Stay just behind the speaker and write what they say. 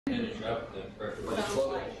Finish up the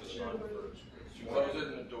preparation. You close it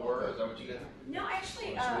in the door, is that what you did? No, I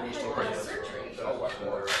actually had surgery. Oh, what? Yeah,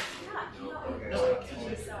 no, it was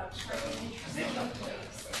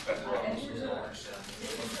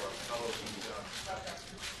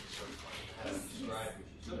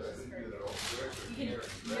you can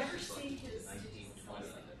never see his.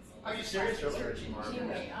 Are you serious?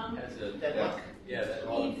 Anyway, Yeah, that's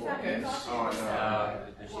in fact, he thought she was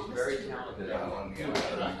she's very talented at one.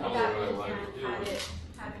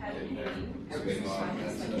 had it meeting every 6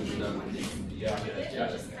 months, like every 2 months. Yeah, I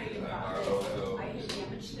just kind of I had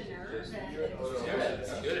damaged the nerve and it was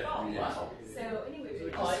good. wow. So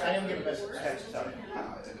anyway, I am giving this text to tell you.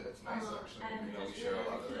 It's nice actually. You know, we share a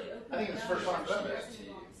lot of it. I think it's the first one I've done this.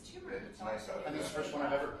 It's nice I think it's the first one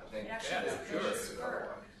I've ever. I think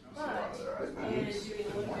sure. But and doing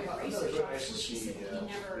a little bit of research on it, she said he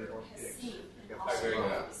never has seen all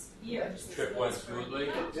those years. Trip went smoothly.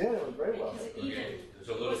 Yeah, it was very well. Okay. There's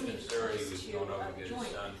a little concern he was going over to get his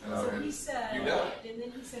son. So he said, You got it. and then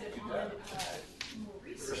he said upon more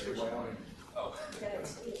research, Oh. that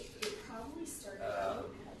it probably started out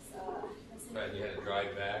as Right, you had to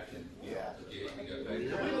drive back and Yeah. you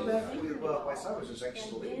got back. Well, my son was just anxious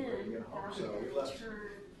to leave when we get home, so we left.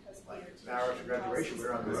 Like an hour after graduation, we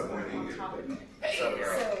were on the road. So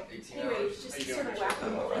anyway, just sort of whack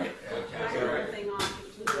everything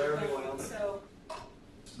off. So,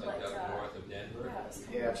 Like up north of Denver.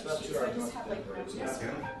 Yeah, it's about 2 so I hours. just have like Yeah.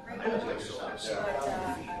 but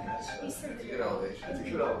he said that good elevation. It's a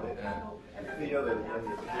good elevation. You know that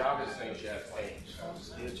The obvious thing she has pain.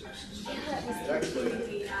 it's actually.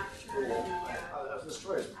 maybe after The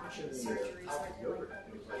story is pushing the surgeries top like of the over. It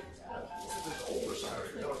was like, this is older side.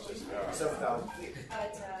 You know, it's just 7,000 feet.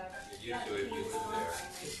 but You're used to it if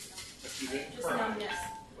you live there. just numbness.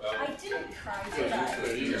 Well, I didn't cry, did I?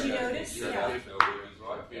 Did you notice? Sure, Yeah. there's no women's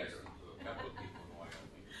broadcast to a couple of people in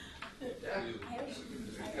Wyoming.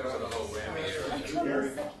 You go the whole Rammy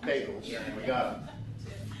Bagels. We got them.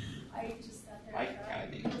 I just sat there and cried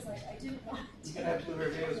because I didn't want to. You can have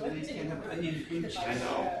blueberry bagels, but you can't have onion cream cheese. I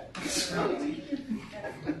know.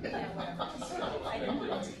 I didn't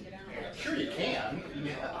want to get out. Sure you can.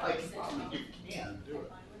 Yeah, like, you can do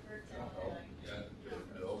it.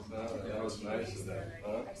 That was nice of them,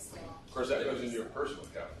 huh? Of course, that goes into your personal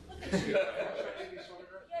account.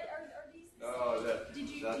 No, that's Did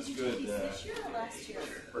you good. do these this year or last year?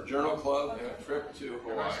 For Journal Club and a trip to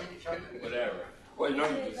Hawaii. Whatever. Well, you know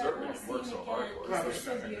you deserve it. You work so hard for it. It's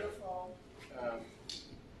so beautiful.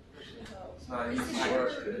 It's not easy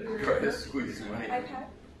work. Try to squeeze money. I've had.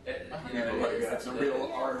 Yeah, like that's a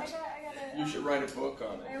real art. You should write a book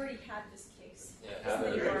on I it. already had this case.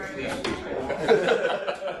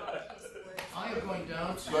 I am going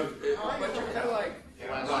down to. But you're kind of like,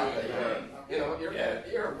 you know, you're you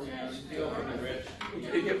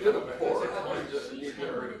give to the poor. You need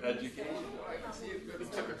your education. I can see it.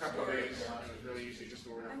 It took a couple of days. It was really easy just to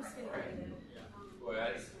order. I'm just gonna get it. Boy, I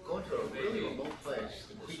Going to a really remote place.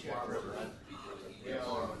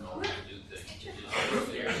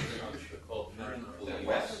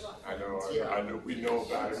 I know. We know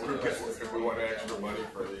about it. If we want extra money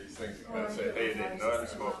for these things, and say, hey, they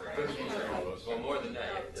non-smoker. Well, more than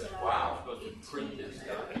that, wow, I'm supposed to print this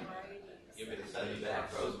stuff. Give it a Sunday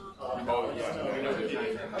back, Rose. Oh, yeah. We know they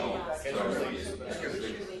did.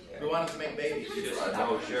 We wanted to make babies.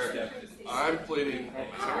 Oh, sure. I'm pleading.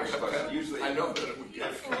 Usually, I know that it would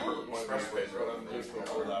get covered with one of these ways, but I'm just going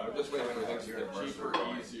to hold out. I'm just waiting for things to get cheaper,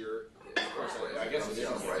 easier. Of course, I guess it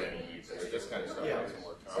isn't right. This kind of stuff takes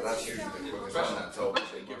more time. So that's usually the quickest Especially one. until they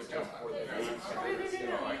give it to them before they you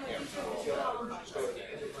know, I can't.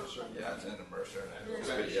 Yeah, it's in the mercer.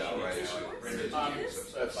 Yeah, right.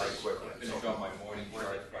 That's Like quick. Finish off my morning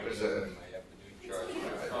charge, There's my a- afternoon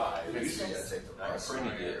charge. Usually I take the bus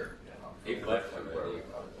here. Eight left already.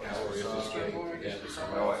 Now we're just getting together.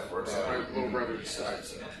 My wife works My out. little brother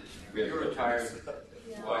decides. You're retired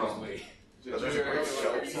wisely. There's a great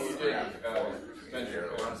show. Spend your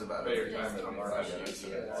Runs about pay your every time in a market. It's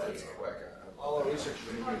quick. All our research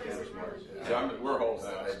is going to get smart. We're holding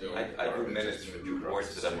out. I do minutes for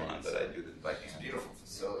reports that I'm on, but I do them by It's a hand. beautiful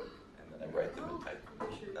facility. And then I write them in type. But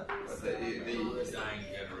the Dying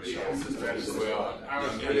generation. Well,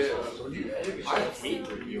 it is. I hate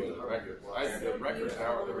reviewing the records. The records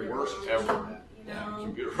now are the worst ever.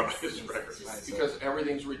 computerized records, because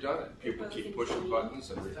everything's redundant. People keep pushing buttons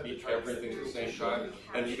and repeat everything at the same time,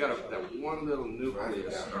 and you got that one little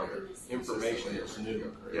nucleus of information that's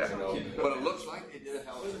new. Yeah. You know, but it looks like they did a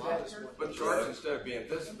hell of a lot. But charts, instead of being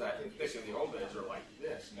this and that thick in the old days, are like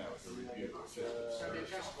this now with the review.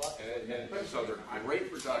 And so they're great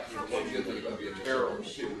for documentation. They're going to be a terrible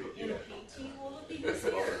to review.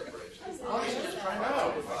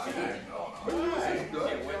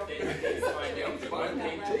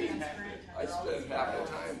 I spend half the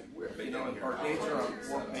time where, you know, our dates are on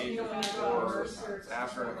 4 pages before,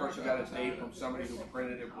 after, and of course you got a date from somebody who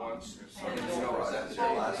printed it once, and then you know that's the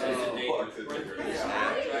date.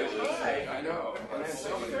 I know, and then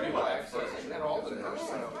so many people access, and then all the nurses,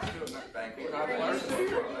 you know, not learning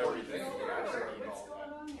everything.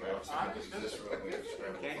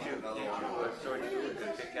 Can't you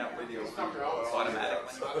pick out video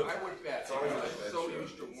automatically? I would bet. I'm so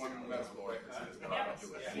used to one medical record.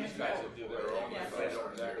 These guys that do their own, they know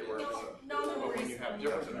exactly where it is. But when you have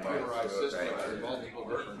different computerized systems and multiple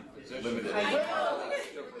different positions,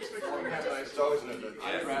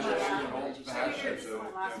 I'd rather have an old fashioned.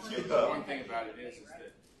 The one thing about it is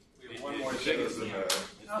that one more thing is we have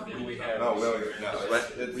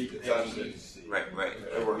redundancy. Right.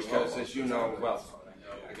 Because as you know, well,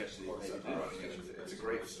 I guess it's a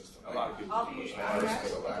great system. A lot of people have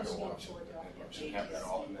that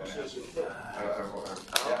all in there.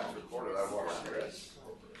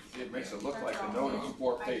 It makes it look like the note is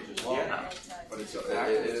 4 pages long, but it's it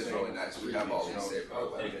is really nice. We have all these saved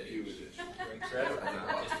out there.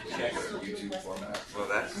 YouTube format. Well,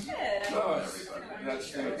 that's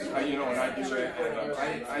you know, when I do it,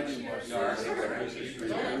 I do more serious.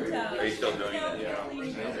 Are you still doing that? Yeah.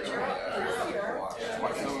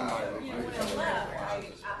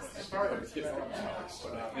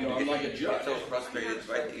 You know, I'm like a judge. So frustrated,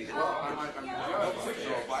 right? You I'm a judge, so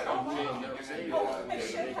if I don't do it, they'll say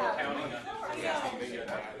they're counting on it.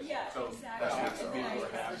 So that has to be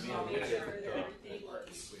what happens.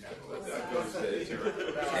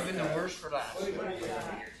 Saving the worst for last.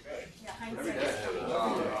 Every day.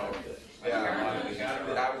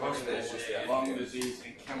 That was just lung disease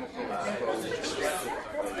and chemical exposure.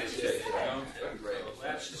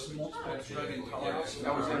 That's just multiple drug intolerance.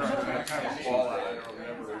 That was interesting. I kind of fallout. I don't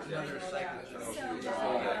remember. Another cycle.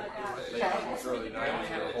 Late early 90s,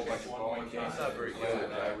 there were a whole bunch of Boeing cases. Not very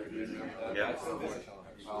good. I reviewed them. Yeah.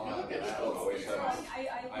 I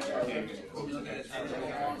became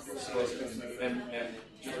and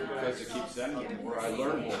just because it keeps sending me more, I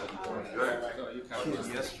learn more. So you kind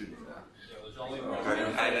of yesterday. Have you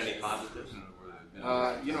had any positives?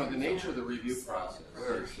 You know, the nature of the review process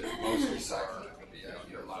is mostly silent.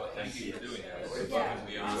 Thank you for doing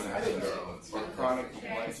that. Chronic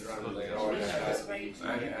complaints are unrelated. I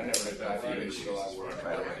never had diabetes, so I work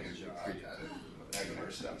right away.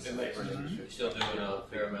 Still doing a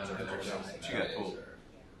fair amount of interventions. She got pulled.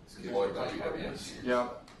 Yeah.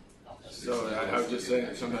 So I was just saying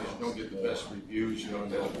that sometimes you don't get the best reviews, you know,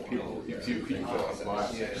 and people review people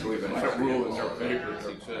online. So we've been a rule in their favor.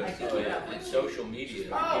 In social media,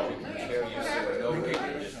 people can share you no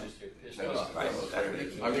reason, just pissed off.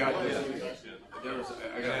 I've got this. I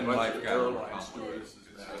got a bunch of airline stewardesses.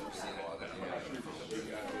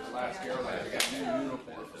 Last airline, I got new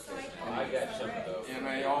uniforms. I got some of those. And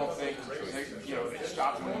they all think, you know, they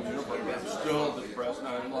stopped when the uniform, I'm still depressed and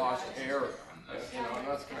I lost air. You know, and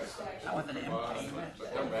that's kind of stuff. Not with an empty.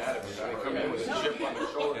 But they're mad at me. They come in with a chip on their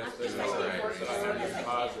shoulder and say, no, that I have this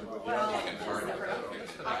positive with you. I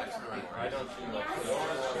don't see much. The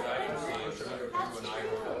only one that I can see is you and I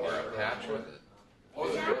were a patch with it. Oh,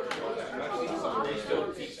 the somebody still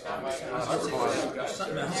keeps coming.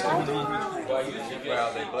 Something else going on. Well, usually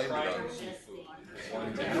they blame it on seafood.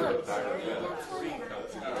 One thing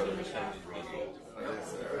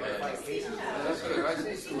That's good. I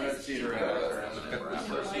see some red cedar in there. I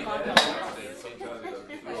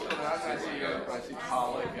see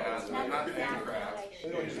pollock, not big crab.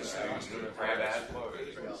 crab asthma.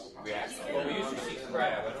 Well, we usually see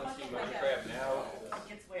crab. I don't see much crab now.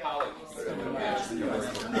 Pollock.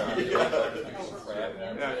 Crab. I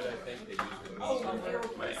think they use the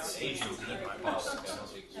meat. My Asians eat my pollock. I don't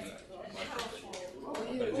think we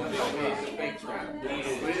eat much of it. But it's a big crab. We eat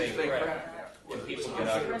it as big crab. When people get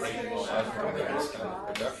out of the rain, well, that's where they discount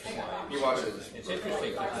the production line. It's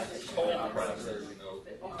interesting because it's cold crab.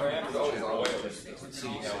 Crab is always oil. See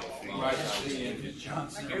how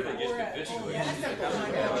here they just habituate the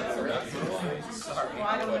production line.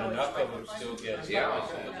 But enough of them still get I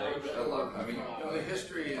mean, the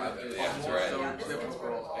history is It's so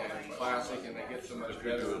typical and classic, and they get so much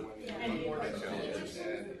better when you look at them.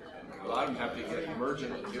 And a lot of them have to get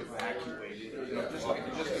emergent evacuated. You know,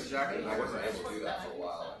 just exactly. I wasn't able to do that for a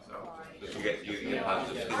while. So. But you get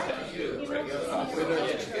positive skin tests too, right?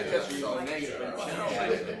 Skin tests are usually negative. Set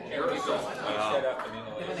up an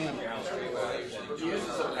Immunology. He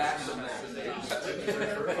uses a passive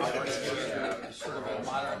Sort of a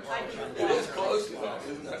modern It is close to that,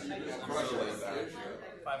 isn't it? You just crush it like that.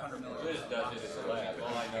 500 milligrams. Liz does it in the lab.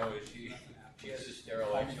 All I know is she has a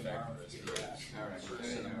sterile expectorant.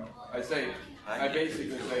 I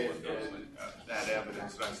basically say that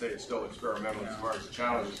evidence, and I say it's still experimental as far as the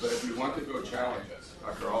challenges, but if you want to go challenge us,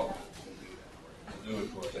 Dr. Altman, do it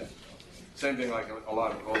for us. Same thing like a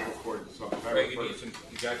lot of vocal cords and stuff. Greg, you need some,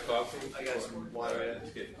 you got coffee? I got some water.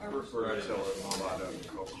 I prefer to tell a lot of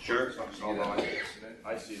vocal cords. Sure. Although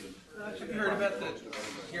I see them. Have you heard about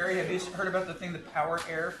Gary, have you heard about the thing, the power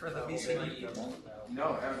air for the VCD people?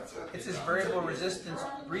 No, I haven't. It's this variable resistance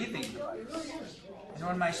breathing device. And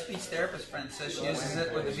one of my speech therapist friends says she uses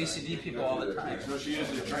it with the VCD people all the time. So she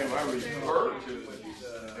uses it to train. I referred to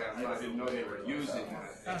I didn't know they were using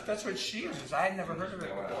that. That's what she uses. I had never heard of it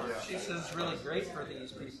before. She says it's really great for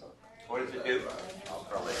these people. What does it do?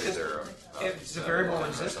 It's a variable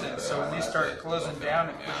resistance, so when you start closing down,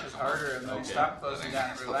 it pushes harder, and when you stop closing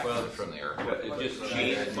down, it relaxes. From the air. It just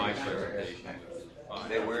changed my presentation.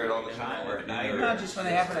 They wear it all the time, or at night? Not just when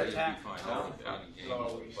they have an attack. Wow.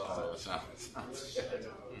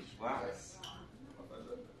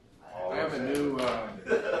 I have a new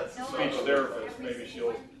speech therapist. Maybe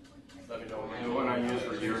she'll let me know. The one I used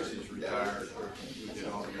for years is retired. We did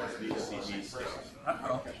all the VCD stuff.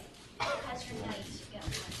 Uh-oh.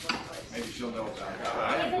 Maybe she'll know about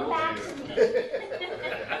it.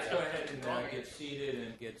 Let's go ahead and get seated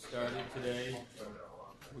and get started today.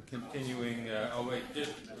 We're continuing.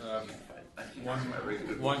 Just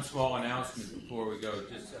one small announcement before we go.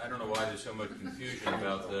 Just I don't know why there's so much confusion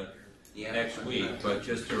about the next week, but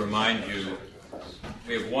just to remind you,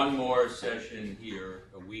 we have one more session here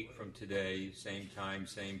a week from today, same time,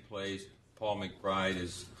 same place. Paul McBride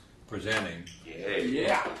is presenting.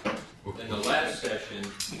 Yeah. Then the last session,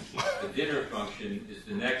 the dinner function, is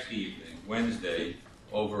the next evening, Wednesday,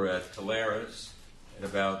 over at Talaris at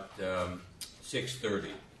about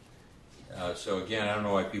 6:30. So again, I don't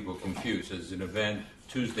know why people are confused. There's an event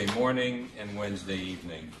Tuesday morning and Wednesday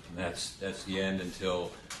evening. And that's the end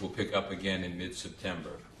until we'll pick up again in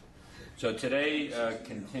mid-September. So today,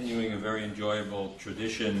 continuing a very enjoyable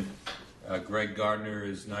tradition, Greg Gardner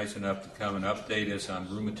is nice enough to come and update us on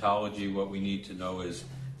rheumatology, what we need to know as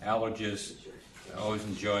allergists. I always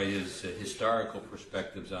enjoy his historical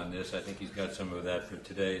perspectives on this. I think he's got some of that for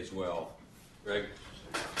today as well. Greg?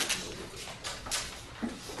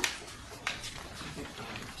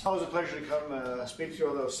 It's always a pleasure to come speak to you,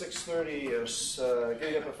 although 6:30 is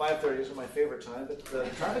getting up at 5:30 isn't my favorite time, but the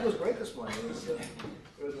traffic was great this morning. It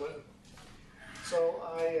was wonderful. So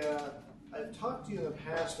I've talked to you in the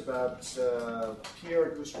past about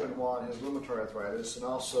Pierre Auguste-Renoir and his rheumatoid arthritis, and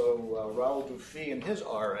also Raoul Dufy and his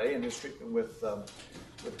RA and his treatment with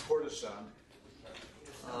cortisone.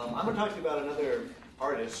 I'm going to talk to you about another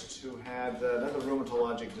artist who had another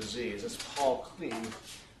rheumatologic disease. It's Paul Klee,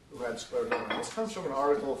 who had scleroderma. This comes from an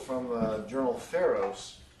article from journal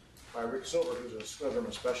Pharos by Rick Silver, who's a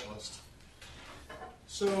scleroderma specialist.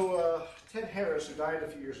 So Ted Harris, who died a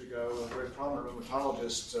few years ago, a very prominent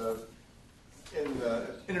rheumatologist, in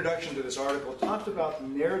the introduction to this article, talked about the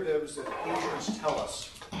narratives that patients tell us.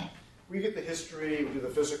 We get the history, we do the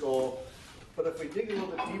physical, but if we dig a little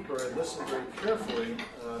bit deeper and listen very carefully,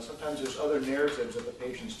 sometimes there's other narratives that the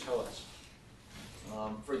patients tell us.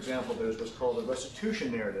 For example, there's what's called a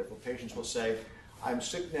restitution narrative, where patients will say, I'm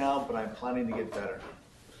sick now, but I'm planning to get better.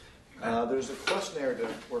 There's a quest narrative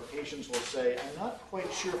where patients will say, I'm not quite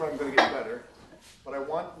sure if I'm going to get better, but I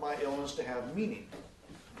want my illness to have meaning.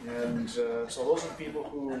 And so those are the people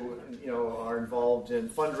who are involved in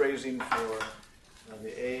fundraising for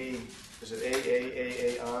the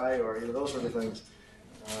AAAI or those sort of things,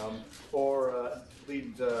 or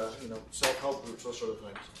lead self-help groups, those sort of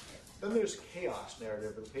things. Then there's chaos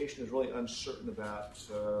narrative, where the patient is really uncertain about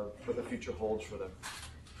what the future holds for them.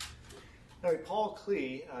 Now, Paul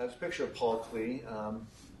Klee, this picture of Paul Klee,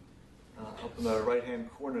 up in the right-hand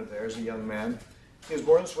corner there is a young man. He was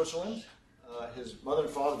born in Switzerland. His mother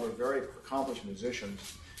and father were very accomplished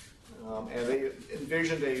musicians, and they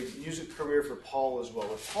envisioned a music career for Paul as well.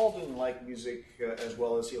 But Paul didn't like music as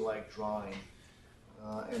well as he liked drawing,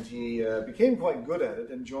 and he became quite good at it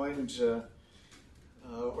and joined,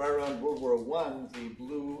 right around World War I, the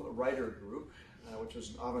Blue Rider Group, which was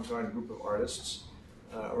an avant-garde group of artists.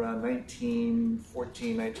 around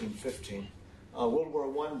 1914, 1915. World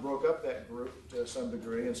War I broke up that group to some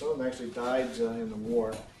degree, and some of them actually died in the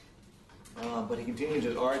war. But he continued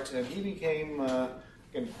his art, and he became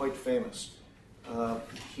again, quite famous.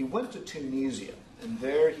 He went to Tunisia, and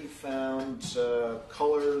there he found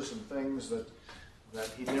colors and things that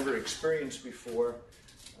he'd never experienced before,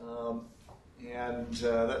 and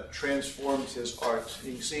that transformed his art.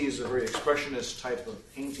 You can see he's a very expressionist type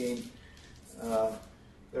of painting.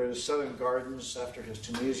 There's Southern Gardens after his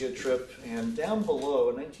Tunisia trip, and down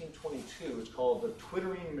below in 1922 it's called The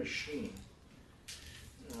Twittering Machine.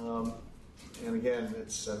 And again,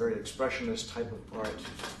 it's a very expressionist type of art.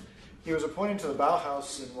 He was appointed to the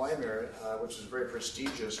Bauhaus in Weimar, which is a very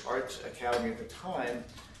prestigious art academy at the time.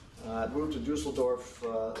 Moved to Dusseldorf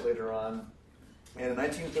later on. And in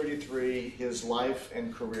 1933, his life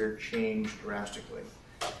and career changed drastically.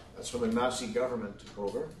 That's when the Nazi government took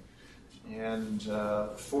over and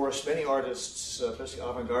forced many artists, especially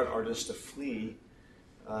avant-garde artists, to flee.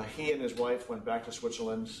 He and his wife went back to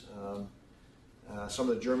Switzerland. Some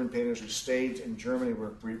of the German painters who stayed in Germany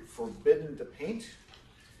were forbidden to paint,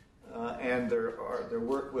 and their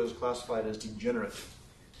work was classified as degenerate.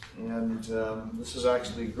 And this is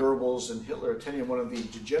actually Goebbels and Hitler attending one of the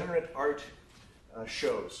degenerate art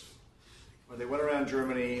shows, where they went around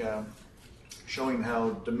Germany showing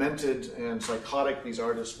how demented and psychotic these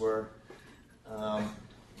artists were.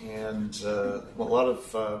 And a lot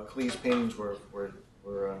of Klee's paintings were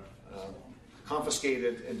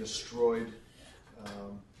confiscated and destroyed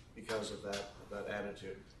because of that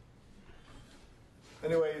attitude.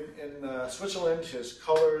 Anyway, in Switzerland, his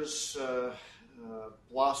colors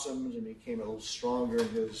blossomed and became a little stronger in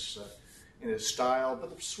his style.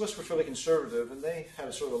 But the Swiss were fairly conservative, and they had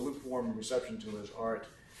a sort of a lukewarm reception to his art.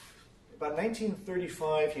 About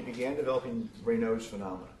 1935, he began developing Raynaud's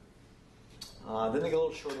phenomena. Then they got a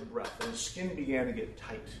little short of breath, and his skin began to get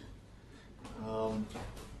tight.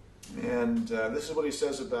 This is what he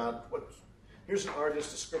says about here's an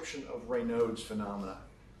artist's description of Raynaud's phenomena.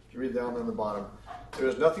 If you read down on the bottom, there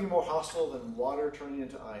is nothing more hostile than water turning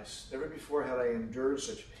into ice. Never before had I endured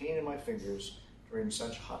such pain in my fingers during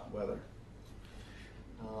such hot weather.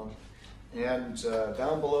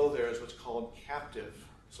 Down below there is what's called captive.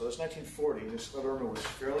 So that's 1940. This scleroderma was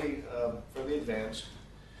fairly advanced.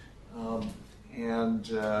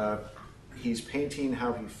 He's painting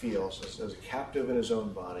how he feels as a captive in his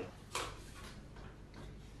own body.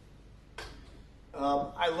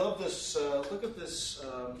 I love this. Look at this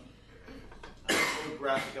little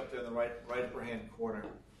graphic up there in the right upper hand corner.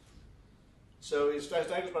 So he's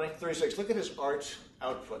diagnosed by 1936. Look at his art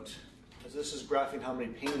output. As this is graphing how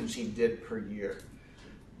many paintings he did per year.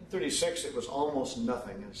 In 1936, it was almost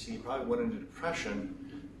nothing, as he probably went into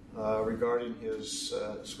depression regarding his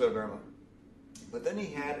scleroderma. But then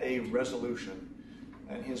he had a resolution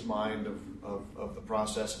in his mind of the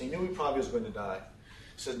process, and he knew he probably was going to die.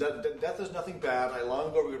 He said, death is nothing bad. I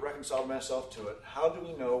long ago reconciled myself to it. How do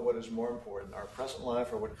we know what is more important, our present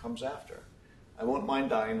life or what comes after? I won't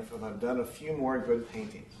mind dying if I've done a few more good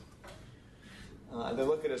paintings. And then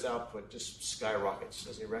look at his output, just skyrockets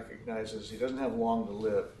as he recognizes he doesn't have long to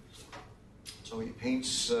live. So he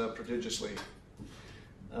paints prodigiously.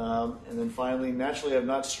 And then finally, naturally, I have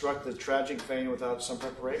not struck the tragic vein without some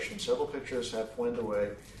preparation. Several pictures have pointed the way,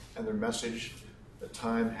 and their message, the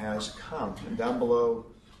time has come. And down below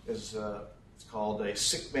is it's called A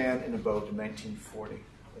Sick Man in a Boat in 1940,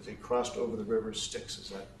 as he crossed over the river Styx,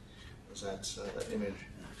 is that image.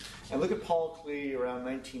 And look at Paul Klee around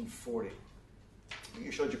 1940.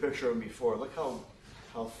 You showed you a picture of him before. Look how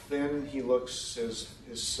thin he looks. His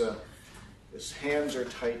hands are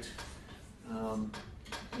tight.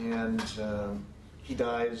 He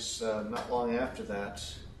dies not long after that,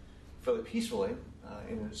 fairly peacefully,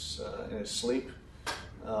 in his sleep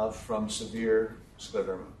from severe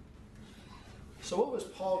scleroderma. So what was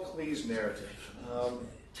Paul Klee's narrative?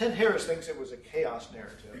 Ted Harris thinks it was a chaos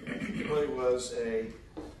narrative. I think it really was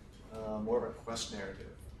more of a quest narrative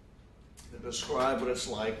to describe what it's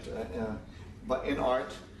like but in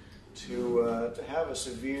art to have a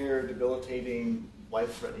severe, debilitating,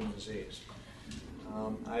 life-threatening disease.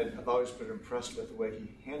 I've always been impressed with the way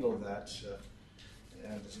he handled that,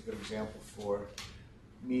 and it's a good example for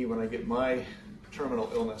me when I get my terminal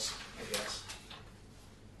illness, I guess.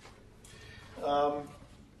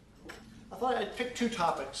 I thought I'd pick two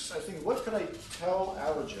topics. I think, what could I tell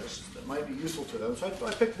allergists that might be useful to them? So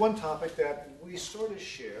I picked one topic that we sort of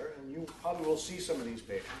share, and you probably will see some of these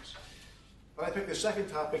patients. But I picked the second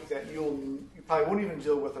topic that you probably won't even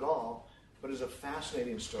deal with at all, but is a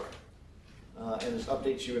fascinating story. And it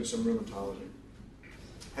updates you in some rheumatology.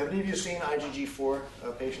 Have any of you seen IgG4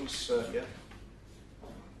 patients yet?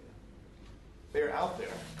 They're out there,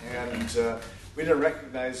 and we didn't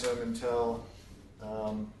recognize them until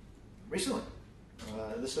recently.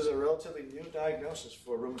 This is a relatively new diagnosis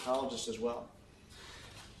for rheumatologists as well.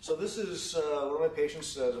 So this is one of my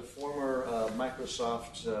patients as a former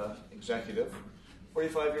Microsoft executive,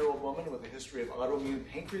 45-year-old woman with a history of autoimmune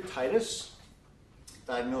pancreatitis,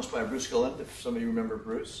 diagnosed by Bruce Gilland, if some of you remember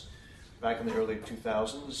Bruce, back in the early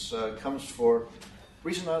 2000s, comes for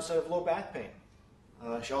recent onset of low back pain.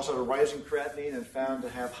 She also had a rising creatinine and found to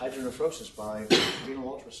have hydronephrosis by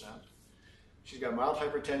renal ultrasound. She's got mild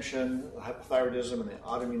hypertension, hypothyroidism, and the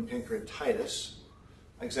autoimmune pancreatitis.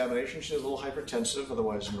 Examination, she's a little hypertensive,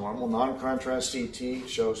 otherwise normal. Non-contrast CT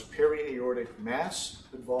shows periaortic mass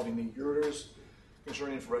involving the ureters,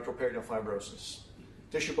 concerning for retroperitoneal fibrosis.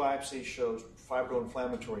 Tissue biopsy shows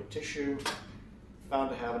fibroinflammatory tissue,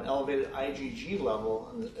 found to have an elevated IgG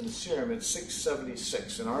level in the serum at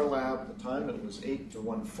 676. In our lab at the time, it was 8 to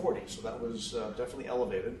 140, so that was definitely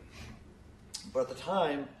elevated. But at the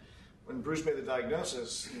time, when Bruce made the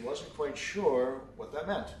diagnosis, he wasn't quite sure what that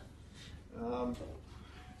meant.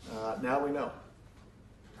 Now we know.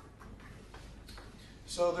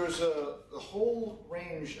 So there's a whole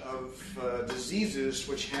range of diseases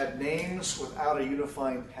which had names without a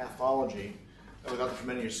unifying pathology. Without them for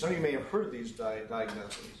many years. Some of you may have heard of these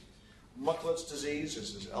diagnoses. Mucklett's disease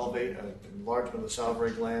is this enlargement of the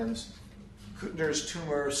salivary glands. Kuttner's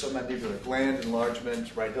tumor, submandibular gland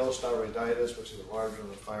enlargement. Rhidell-styroiditis, which is enlargement of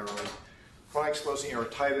the thyroid. Chronic sclerosing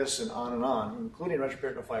aortitis, and on, including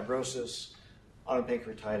retroperitoneal fibrosis, autoimmune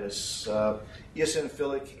pancreatitis,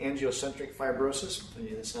 eosinophilic angiocentric fibrosis.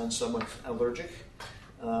 That sounds somewhat allergic.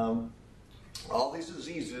 All these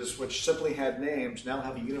diseases, which simply had names, now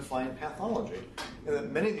have a unifying pathology, and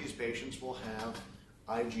that many of these patients will have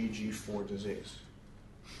IgG4 disease.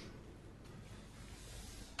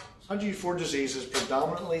 IgG4 disease is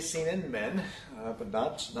predominantly seen in men, but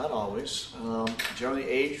not always. Generally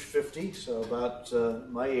age 50, so about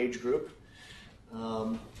my age group.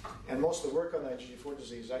 And most of the work on IgG4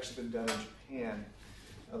 disease has actually been done in Japan.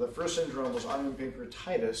 The first syndrome was autoimmune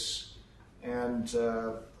pancreatitis, and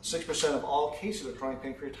 6% of all cases of chronic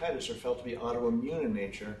pancreatitis are felt to be autoimmune in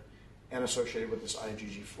nature and associated with this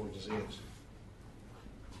IgG4 disease.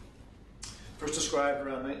 First described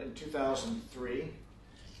around in 2003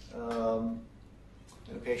 in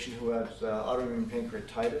a patient who had autoimmune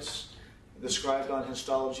pancreatitis. Described on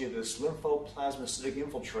histology this lymphoplasmacytic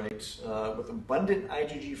infiltrate with abundant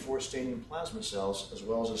IgG4 staining plasma cells, as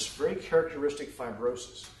well as this very characteristic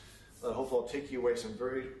fibrosis. Hopefully, you'll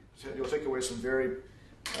take away some very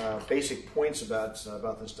basic points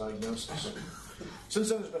about this diagnosis. Since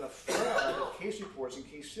then, there's been a flood of case reports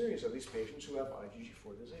and case series of these patients who have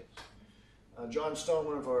IgG4 disease. John Stone,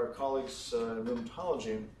 one of our colleagues in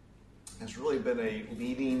rheumatology, has really been a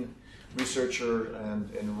leading researcher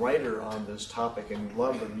and writer on this topic, and a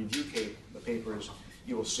lot of the review papers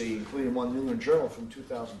you will see, including one New England Journal from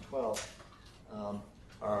 2012,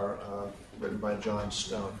 are written by John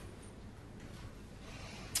Stone.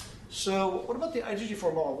 So what about the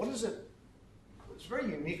IgG4 molecule? What is it? It's a very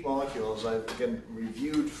unique molecule. As I've, again,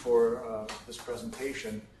 reviewed for this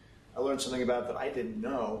presentation, I learned something about it that I didn't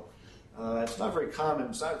know. It's not very common.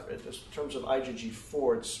 It's not, just in terms of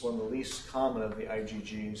IgG4, it's one of the least common of the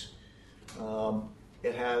IgGs.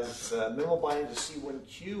 It has minimal binding to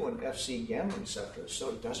C1q and Fc gamma receptors, so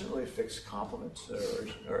it doesn't really fix complement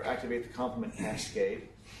or activate the complement cascade.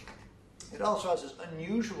 It also has this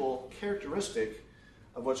unusual characteristic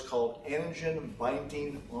of what's called antigen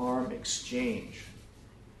binding arm exchange.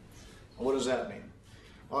 What does that mean?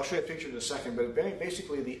 I'll show you a picture in a second, but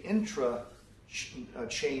basically the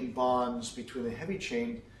intra-chain bonds between the heavy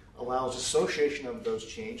chain allows association of those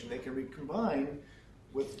chains, and they can recombine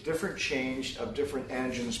with different chains of different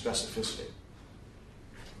antigen specificity.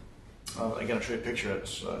 Again, I'll show you a picture.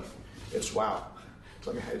 It's wow.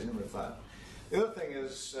 Something I didn't really thought. The other thing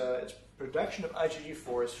is its production of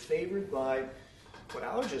IgG4 is favored by what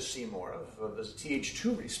allergists see more of as a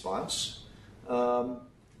Th2 response.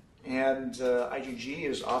 And IgG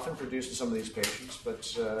is often produced in some of these patients,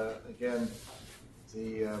 but again,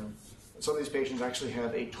 some of these patients actually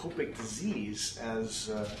have atopic disease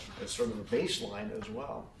as sort of a baseline as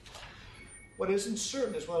well. What isn't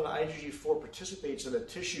certain is whether IgG4 participates in the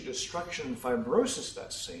tissue destruction and fibrosis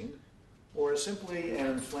that's seen, or is simply an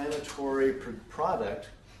inflammatory product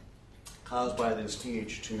caused by this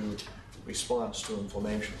Th2 response to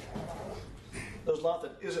inflammation. There's a lot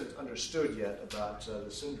that isn't understood yet about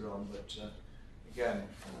the syndrome, but again,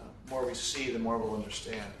 the more we see, the more we'll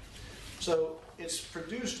understand. So it's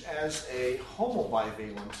produced as a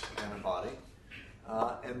homobivalent antibody.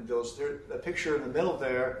 And the picture in the middle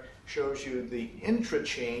there shows you the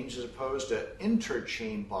intra-chains as opposed to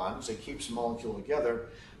interchain bonds. It keeps the molecule together.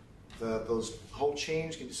 Those whole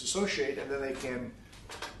chains can disassociate, and then they can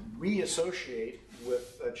reassociate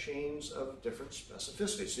with chains of different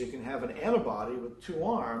specificity. So you can have an antibody with two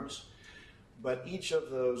arms, but each of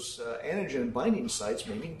those antigen binding sites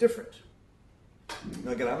may be different.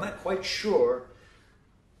 Now again, I'm not quite sure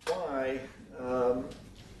why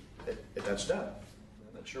that's done.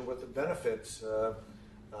 I'm not sure what the benefit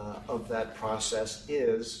of that process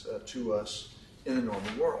is to us in the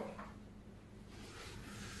normal world.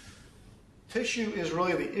 Tissue is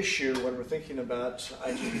really the issue when we're thinking about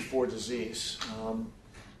IgG4 disease.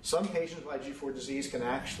 Some patients with IgG4 disease can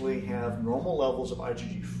actually have normal levels of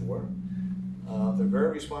IgG4. They're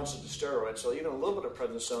very responsive to steroids, so even a little bit of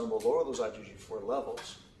prednisone will lower those IgG4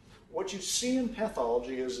 levels. What you see in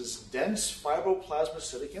pathology is this dense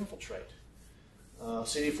fibroplasmacytic infiltrate.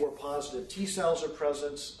 CD4 positive T cells are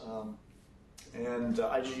present, and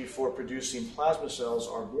IgG4 producing plasma cells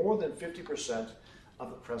are more than 50% of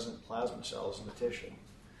the present plasma cells in the tissue.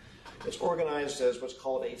 It's organized as what's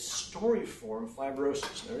called a storiform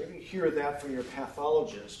fibrosis. Now, if you hear that from your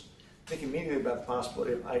pathologist, think immediately about the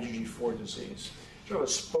possibility of IgG4 disease. Sort of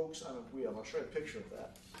spokes on a wheel. I'll show you a picture of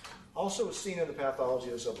that. Also seen in the pathology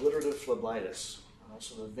is obliterative phlebitis.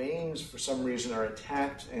 So the veins, for some reason, are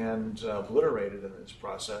attacked and obliterated in this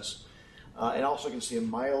process. And also you can see a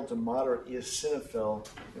mild to moderate eosinophil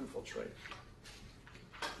infiltrate.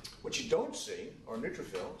 What you don't see are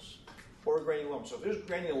neutrophils or granulomas. So if there's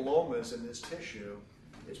granulomas in this tissue,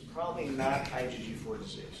 it's probably not IgG4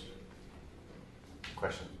 disease.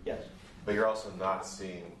 Question. Yes. But you're also not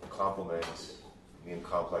seeing complement, immune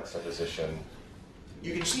complex deposition.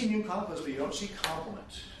 You can see immune complex, but you don't see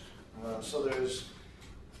complement. So there's,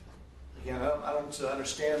 again, I don't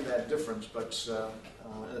understand that difference, but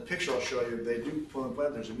in the picture I'll show you, they do put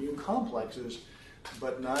there's immune complexes,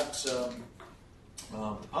 but not,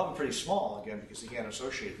 probably pretty small, again, because they can't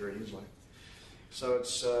associate very easily. So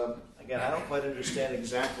it's, again, I don't quite understand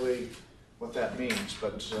exactly what that means,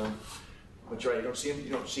 but you're right, you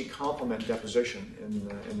don't see complement deposition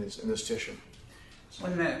in this tissue.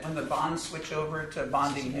 When the bonds switch over to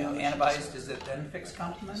bonding new antibodies, does it then fix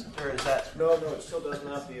complement, or is that? No, it still does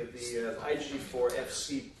not. The IgG4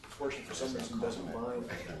 FC portion for some reason doesn't bind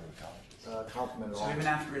complement at all. So even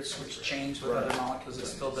after it's switched chains with other molecules, it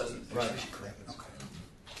still doesn't. Right. Okay.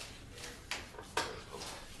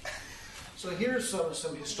 So here's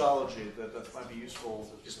some histology that might be useful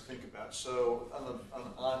just to think about. So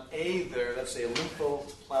on A there, that's a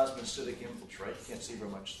lymphoplasmacytic infiltrate. You can't see very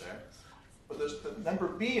much there. But there's the number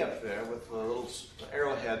B up there with the little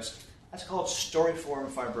arrowheads. That's called storiform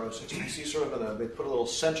fibrosis. You can see sort of they put a little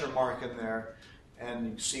center mark in there, and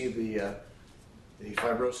you can see the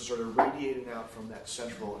fibrosis sort of radiating out from that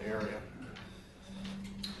central area.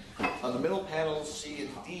 On the middle panels, C and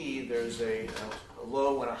D, there's a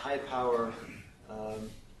low and a high power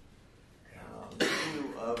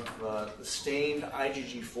view of the stained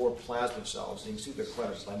IgG4 plasma cells. You can see they're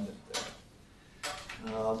quite abundant there.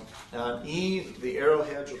 On E, the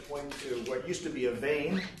arrowheads are pointing to what used to be a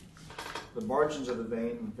vein. The margins of the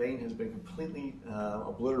vein has been completely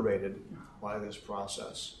obliterated by this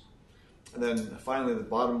process. And then finally, the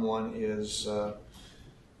bottom one is,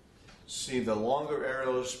 see the longer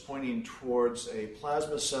arrows pointing towards a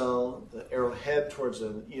plasma cell, the arrowhead towards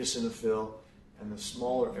an eosinophil, and the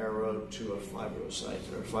smaller arrow to a fibrocyte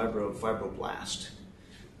or fibroblast.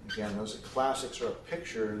 Again, those are classic sort of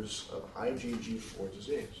pictures of IgG4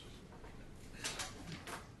 disease.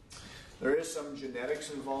 There is some genetics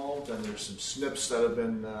involved, and there's some SNPs that have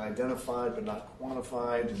been identified but not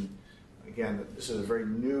quantified. And again, this is a very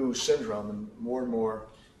new syndrome, and more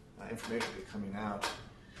information will be coming out.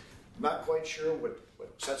 I'm not quite sure what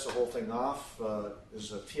sets the whole thing off.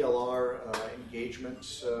 Is a TLR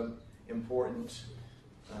engagement important?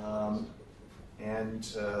 And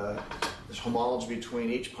there's homology between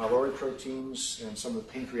H. pylori proteins and some of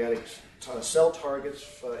the pancreatic cell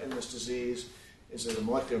targets in this disease. Is it a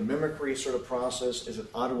molecular mimicry sort of process? Is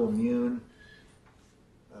it autoimmune?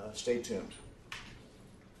 Stay tuned.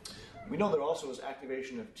 We know there also is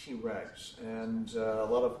activation of Tregs, and a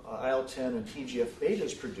lot of IL-10 and TGF-beta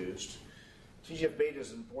is produced. TGF-beta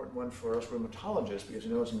is an important one for us rheumatologists because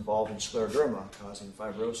we know it's involved in scleroderma, causing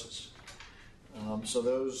fibrosis. So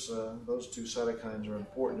those two cytokines are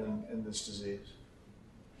important in this disease.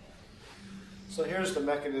 So here's the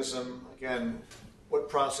mechanism. Again, what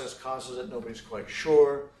process causes it? Nobody's quite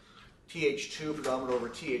sure. Th2 predominant over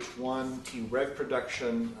Th1, Treg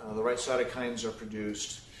production, the right cytokines are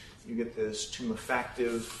produced. You get this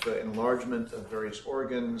tumefactive enlargement of various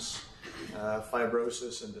organs,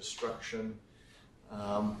 fibrosis and destruction.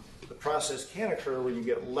 The process can occur where you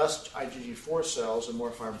get less IgG4 cells and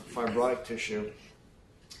more fibrotic tissue.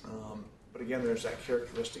 But again, there's that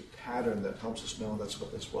characteristic pattern that helps us know that's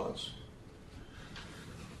what this was.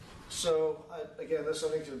 So again, this I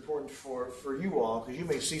think is important for you all, because you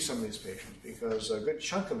may see some of these patients, because a good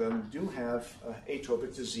chunk of them do have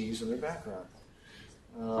atopic disease in their background.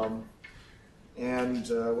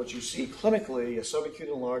 What you see clinically, a subacute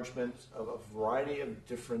enlargement of a variety of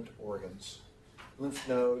different organs, lymph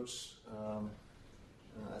nodes,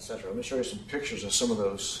 etc. Let me show you some pictures of some of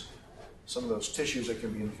those tissues that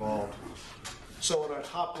can be involved. So on our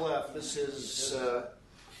top left, this is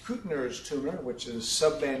Kuttner's tumor, which is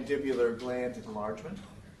submandibular gland enlargement.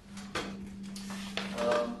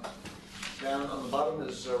 Down on the bottom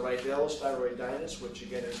is Rydell's thyroiditis, which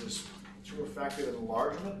again is this tumefactive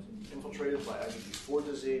enlargement infiltrated by IgG4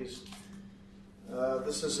 disease.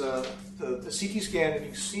 This is the CT scan, and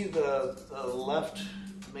you can see the left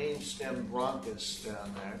main stem bronchus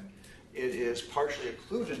down there. It is partially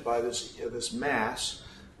occluded by this mass,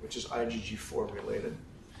 which is IgG4 related.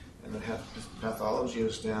 And the pathology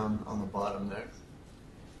is down on the bottom there.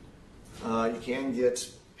 You can get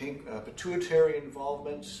pituitary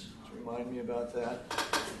involvement, to remind me about that.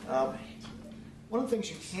 One of the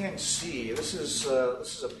things you can see, this is a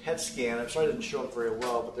PET scan. I'm sorry it didn't show up very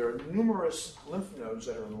well, but there are numerous lymph nodes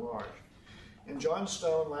that are enlarged. And John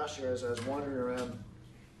Stone, last year, as I was wandering around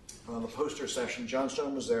on the poster session, John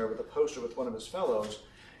Stone was there with a poster with one of his fellows,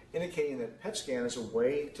 indicating that PET scan is a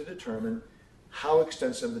way to determine how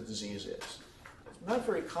extensive the disease is. It's not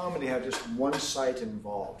very common to have just one site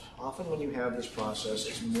involved. Often when you have this process,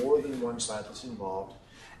 it's more than one site that's involved,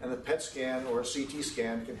 and the PET scan or CT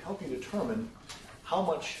scan can help you determine how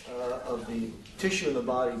much of the tissue in the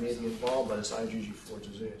body may be involved by this IgG4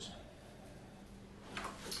 disease.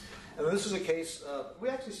 And this is a case, we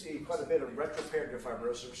actually see quite a bit of retroperitoneal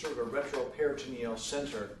fibrosis. We're sort of a retroperitoneal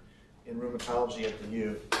center in rheumatology at the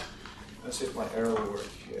U. Let's see if my arrow will work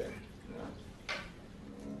here.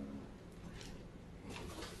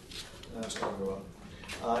 That's not going to go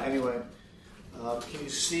up. Anyway, can you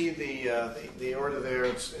see the aorta there?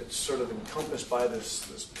 It's sort of encompassed by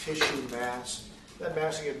this tissue mass. That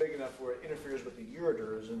mass can get big enough where it interferes with the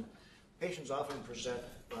ureters, and patients often present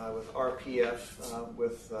with RPF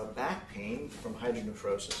with back pain from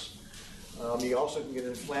hydronephrosis. You also can get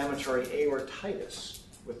inflammatory aortitis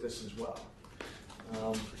with this as well.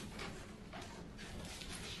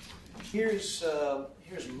 Here's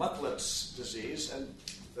Mucklett's disease, and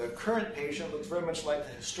the current patient looks very much like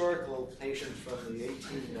the historical patient from the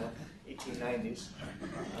 1890s.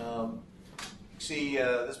 See,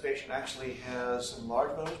 this patient actually has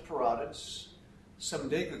enlargement of his parotids. Some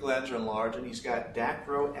indica glands are enlarged, and he's got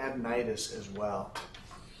dacroadenitis as well.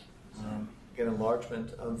 Again,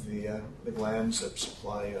 enlargement of the glands that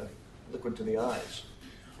supply liquid to the eyes.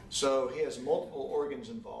 So he has multiple organs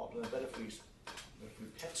involved, and I bet if we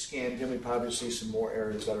PET scanned him, we'd probably see some more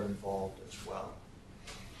areas that are involved as well.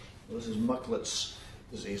 This is Mucklett's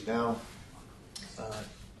disease, now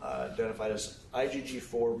identified as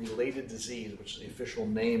IgG4-related disease, which is the official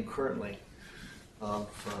name currently of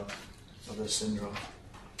this syndrome.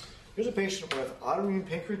 Here's a patient with autoimmune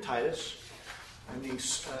pancreatitis, and you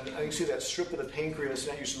can see that strip of the pancreas.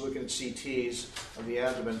 Not used to looking at CTs of the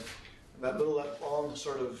abdomen. That long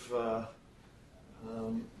sort of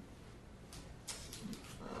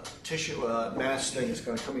tissue mass thing is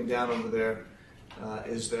kind of coming down over there.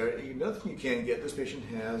 Is there another thing you can get? This patient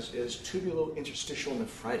has is tubulointerstitial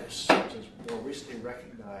nephritis, which is more recently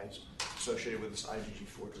recognized, associated with this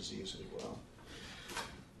IgG4 disease as well.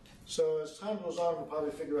 So as time goes on, we'll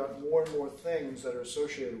probably figure out more and more things that are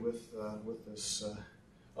associated with this.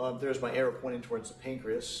 There's my arrow pointing towards the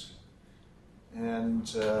pancreas,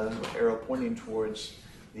 and arrow pointing towards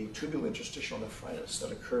the tubulointerstitial nephritis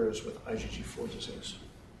that occurs with IgG4 disease.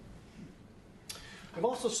 We've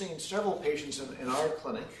also seen several patients in our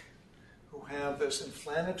clinic who have this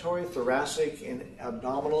inflammatory thoracic and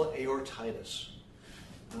abdominal aortitis.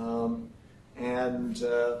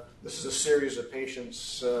 This is a series of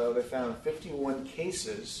patients. They found 51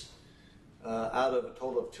 cases out of a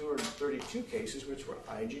total of 232 cases, which were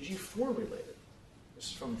IgG4 related. This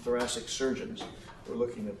is from thoracic surgeons who are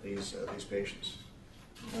looking at these patients.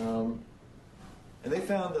 And they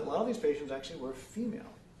found that a lot of these patients actually were female.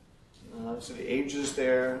 So the ages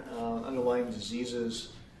there, underlying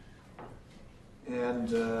diseases. And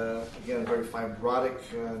again, very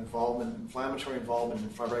fibrotic involvement, inflammatory involvement,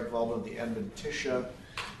 and fibrotic involvement of the adventitia,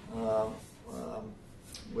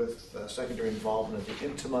 with secondary involvement of the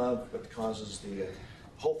intima that causes the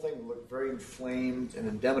whole thing to look very inflamed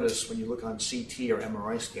and edematous when you look on CT or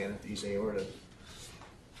MRI scan at these aorta.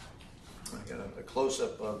 I got a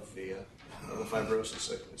close-up of the fibrosis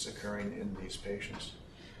that's occurring in these patients.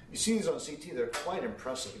 You see these on CT; they're quite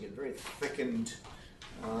impressive. You get very thickened,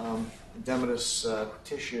 edematous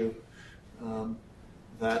tissue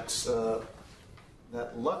that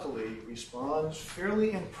luckily responds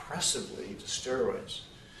fairly impressively to steroids.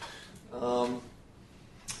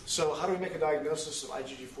 So how do we make a diagnosis of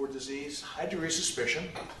IgG4 disease? High degree of suspicion.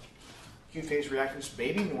 Acute phase reactants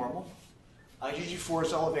may be normal. IgG4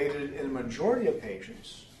 is elevated in a majority of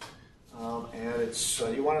patients. And it's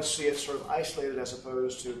you want to see it sort of isolated as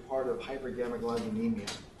opposed to part of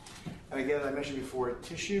hypergammaglobulinemia. And again, I mentioned before,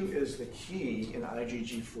 tissue is the key in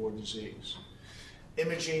IgG4 disease.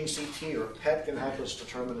 Imaging, CT, or PET can help us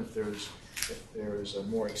determine if there's a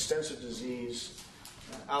more extensive disease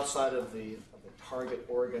outside of the target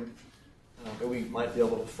organ that we might be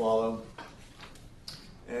able to follow.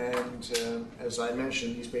 And as I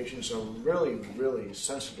mentioned, these patients are really, really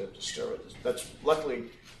sensitive to steroids. That's luckily,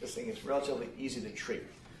 this thing is relatively easy to treat.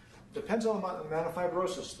 Depends on the amount of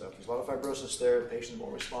fibrosis, though. If there's a lot of fibrosis there, patients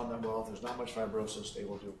won't respond that well. If there's not much fibrosis, they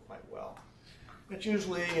will do quite well. It's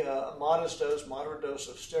usually a modest dose, moderate dose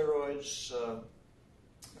of steroids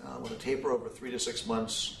with a taper over 3 to 6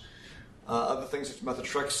 months. Other things such as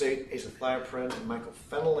methotrexate, azathioprine, and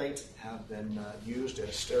mycophenolate have been used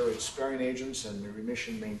as steroid-sparing agents and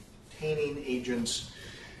remission-maintaining agents.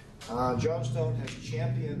 Johnstone has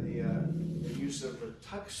championed the use of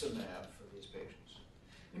rituximab for these patients.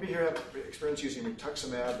 Anybody here have experience using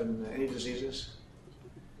rituximab in any diseases?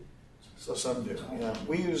 So some do. Yeah,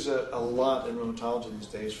 we use it a lot in rheumatology these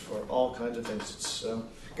days for all kinds of things. It's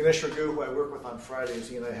Ganesh Raghu, who I work with on Fridays.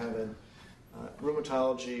 He and I have a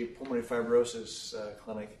rheumatology pulmonary fibrosis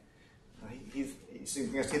clinic. He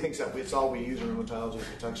thinks that it's all we use in rheumatology is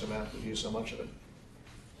rituximab. We use so much of it.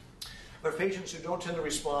 But for patients who don't tend to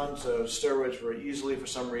respond to steroids very easily for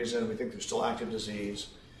some reason, we think there's still active disease,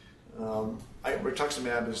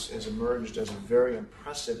 rituximab has emerged as a very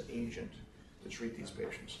impressive agent to treat these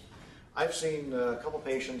patients. I've seen several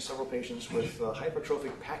patients with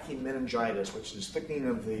hypertrophic pachymeningitis, which is thickening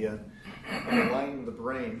of the lining of the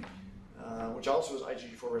brain, which also is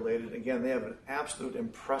IgG4 related. Again, they have an absolute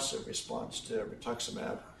impressive response to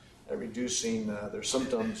rituximab at reducing their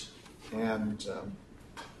symptoms and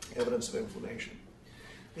evidence of inflammation.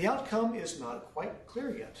 The outcome is not quite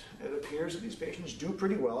clear yet. It appears that these patients do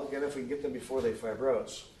pretty well, again, if we get them before they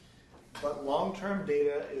fibrose. But long-term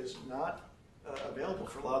data is not available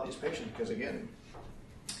for a lot of these patients because, again,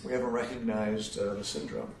 we haven't recognized the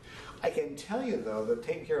syndrome. I can tell you, though, that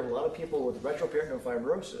taking care of a lot of people with retroperitoneal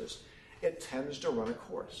fibrosis, it tends to run a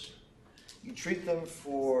course. You treat them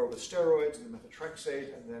with steroids and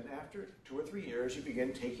methotrexate, and then after 2 or 3 years, you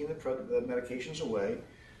begin taking the medications away.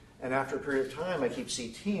 And after a period of time, I keep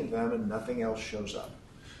CTing them, and nothing else shows up.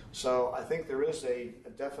 So I think there is a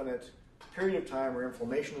definite period of time where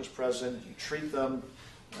inflammation is present. You treat them,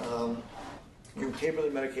 you taper the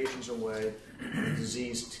medications away, and the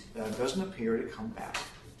disease doesn't appear to come back.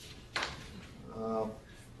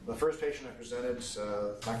 The first patient I presented,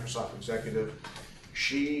 Microsoft executive,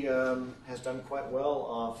 she has done quite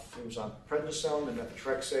well she was on prednisone and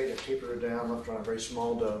methotrexate. I tapered her down, left her on a very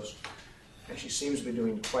small dose, and she seems to be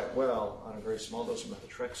doing quite well on a very small dose of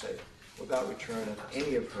methotrexate without return of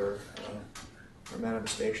any of her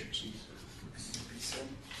manifestations.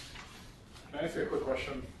 Can I ask you a quick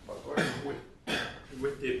question?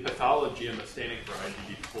 With the pathology and the staining for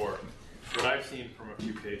IgG4, what I've seen from a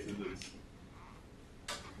few cases is,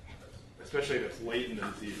 especially if it's late in the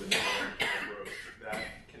disease and that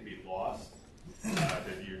can be lost,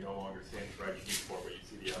 that you no longer stain for IgG4, but you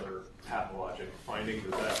see the other pathologic findings.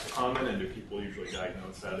 Is that common, and do people usually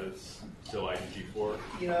diagnose that as still IgG4?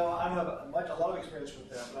 You know, I don't have a lot of experience with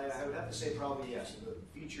that, but I would have to say probably yes.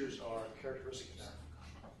 The features are characteristic of that.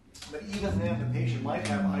 But even then, the patient might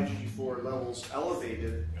have IgG4 levels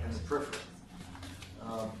elevated in the periphery.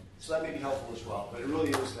 So that may be helpful as well. But it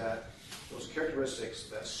really is those characteristics,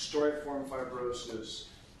 that storic form fibrosis,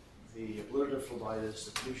 the obliterative phlebitis,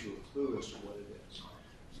 the tissue clue as to what it is.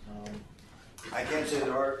 I can't say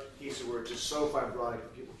there are cases where it's just so fibrotic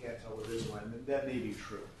that people can't tell what it is, and that may be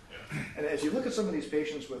true. And as you look at some of these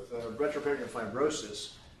patients with retroperitoneal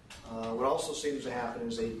fibrosis, what also seems to happen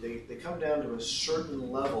is they come down to a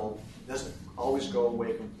certain level. It doesn't always go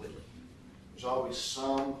away completely. There's always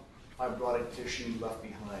some fibrotic tissue left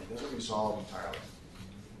behind. It doesn't resolve entirely.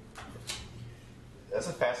 That's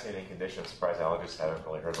a fascinating condition. I'm surprised allergists haven't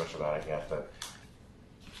really heard much about it yet. But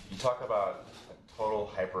you talk about a total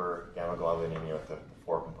hypergammaglobulinemia with the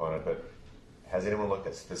 4 component, but has anyone looked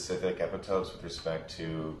at specific epitopes with respect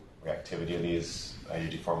to reactivity of these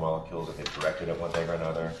IgG4 molecules, if they've directed at one thing or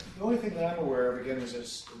another? The only thing that I'm aware of, again, is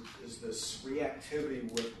this reactivity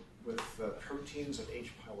with proteins of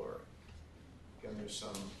H. pylori. Again, there's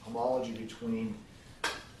some homology between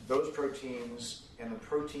those proteins and the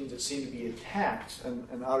proteins that seem to be attacked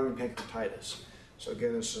in autoimmune pancreatitis. So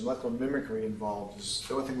again, there's some molecular mimicry involved. Is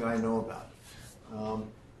the only thing that I know about.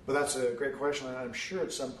 But that's a great question, and I'm sure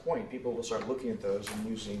at some point people will start looking at those and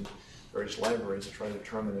using various libraries to try to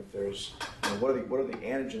determine if there's, what are the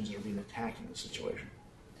antigens that are being attacked in this situation.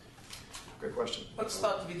 Great question. What's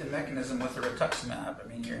thought to be the mechanism with the rituximab? I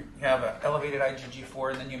mean, you have an elevated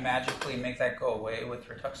IgG4, and then you magically make that go away with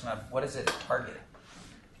rituximab. What is it target?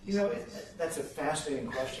 That's a fascinating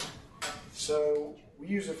question. So we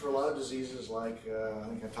use it for a lot of diseases like, I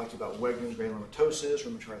think I talked about Wegener's granulomatosis,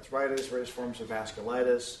 rheumatoid arthritis, various forms of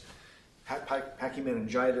vasculitis,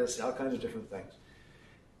 pachymeningitis, all kinds of different things.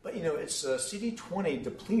 But it's a CD20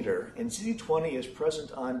 depleter, and CD20 is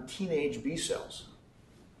present on teenage B cells,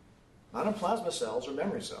 not on plasma cells or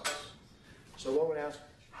memory cells. So one would ask,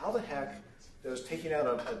 how the heck does taking out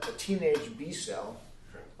a teenage B cell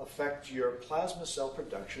affect your plasma cell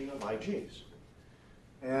production of IGs?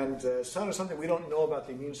 And it's kind of something we don't know about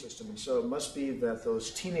the immune system, and so it must be that those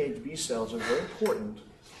teenage B cells are very important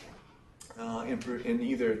in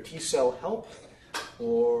either T cell help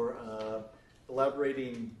or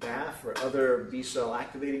elaborating BAFF or other B cell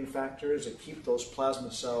activating factors that keep those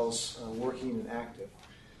plasma cells working and active.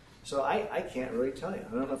 So I can't really tell you.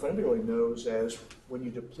 I don't know if anybody really knows as when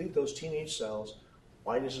you deplete those teenage cells,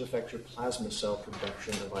 why does it affect your plasma cell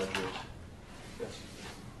production of Igs? Yes.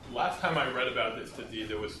 Last time I read about this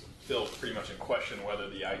disease, it was still pretty much in question whether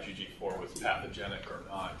the IgG4 was pathogenic or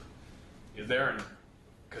not. Is there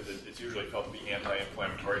because it's usually felt to be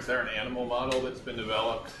anti-inflammatory, is there an animal model that's been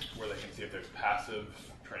developed where they can see if there's passive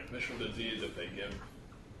transmission disease if they give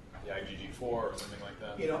the IgG4 or something like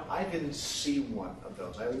that? I didn't see one of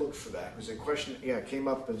those. I looked for that because the question, came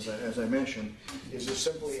up as I mentioned, is it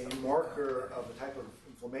simply a marker of the type of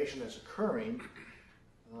inflammation that's occurring,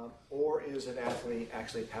 or is it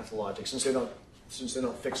actually pathologic? Since they don't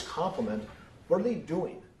fix complement, what are they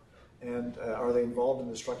doing? And are they involved in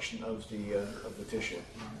destruction of the tissue?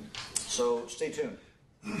 So stay tuned.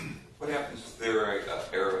 What happens if they're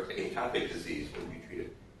atopic disease when you treat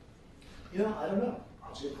it? I don't know.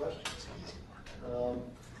 That's a good question. Of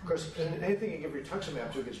course, anything you give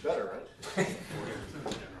rituximab to gets better, right?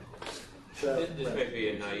 This may be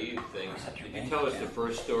a naive thing. Can you tell us the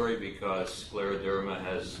first story because scleroderma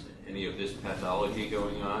has any of this pathology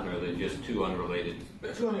going on, or are they just two unrelated?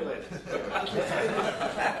 Two unrelated. That's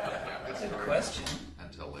a good question.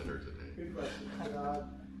 Until later today. Good question.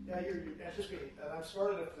 You're anticipating, and I'm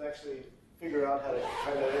smart enough to actually figure out how to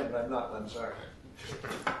tie that in, but I'm not. I'm sorry.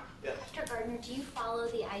 Yeah. Dr. Gardner, do you follow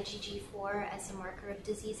the IgG4 as a marker of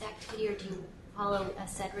disease activity, or do you follow a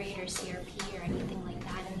SED rate or CRP or anything like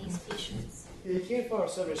that in these patients? You can't follow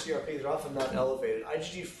SED or CRP. They're often not elevated.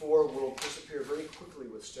 IgG4 will disappear very quickly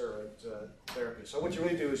with steroid therapy. So what you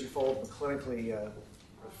really do is you follow them clinically,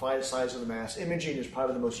 find the size of the mass. Imaging is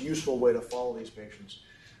probably the most useful way to follow these patients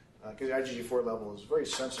because the IgG4 level is very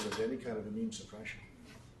sensitive to any kind of immune suppression.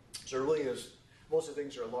 So it really is, most of the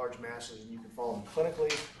things are large masses, and you can follow them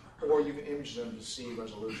clinically, or you can image them to see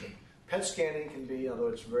resolution. PET scanning can be, although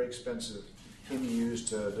it's very expensive, can be used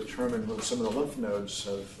to determine whether some of the lymph nodes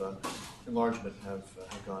of enlargement have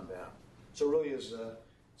gone down. So it really is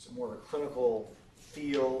it's more of a clinical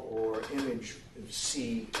feel or image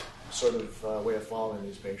see sort of way of following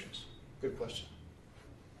these patients. Good question.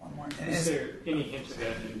 One more. Is there any hint of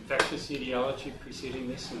an infectious etiology preceding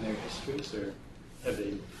this in their histories, or have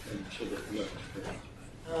they, should they look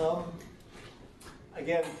for?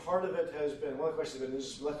 Again, part of it has been, one of the questions has been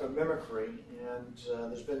this molecular mimicry, and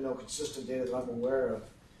there's been no consistent data that I'm aware of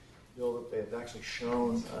that they've actually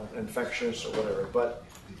shown infectious or whatever. But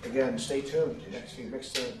again, stay tuned. Next few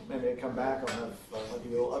weeks, maybe I come back, I'll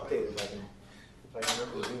give you a little update if I can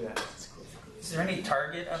remember to do that. Is there any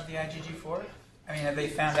target of the IgG4? I mean, have they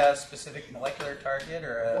found out a specific molecular target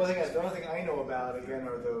or a... The only thing I know about, again,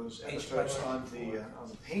 are those epitopes on the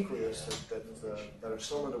pancreas that are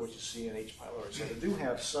similar to what you see in H. pylori. So they do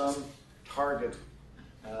have some target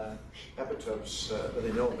epitopes that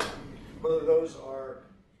they know about. Whether those are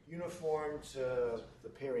uniform to the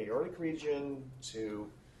periaortic region, to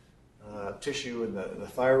tissue in the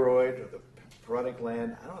thyroid or the parotid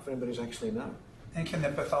gland. I don't know if anybody's actually known. And can the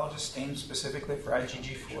pathologist stain specifically for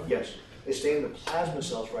IgG4? Yes, they stain the plasma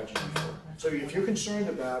cells for IgG4. So if you're concerned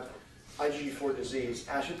about IgG4 disease,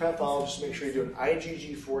 ask your pathologist to make sure you do an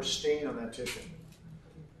IgG4 stain on that tissue.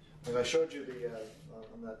 As I showed you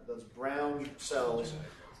on those brown cells,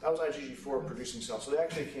 that was IgG4 producing cells. So they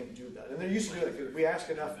actually can't do that. And they're used to do that because we ask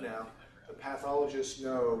enough now, the pathologists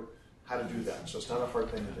know how to do that. So it's not a hard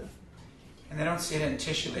thing to do. And they don't see it in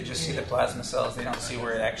tissue, they just see the plasma cells. They don't see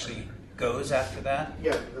where it actually goes after that?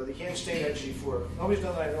 Yeah, they can't stain IgG4. Nobody's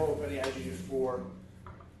done that I know of any IgG4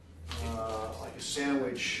 like a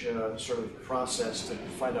sandwich sort of process to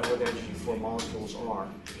find out where the IgG4 molecules are.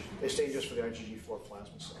 They stain just for the IgG4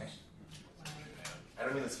 plasma cells. I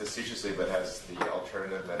don't mean this facetiously, but has the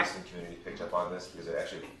alternative medicine community picked up on this? Because it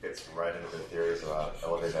actually fits right into the theories about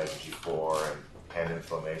elevated IgG4 and hand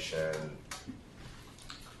inflammation.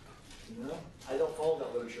 No, I don't follow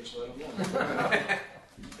that literature, so I don't know.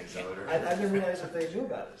 I didn't realize that they knew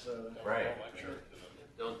about it. So. Right.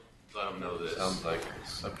 Don't let them know this. Sounds like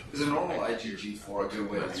Is a normal IgG4 a good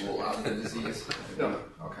way to rule out the disease? No.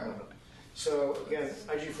 Okay. So again,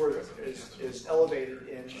 IgG4 is elevated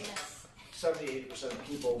in 70-80% of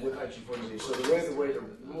people with IgG4 disease. So the way to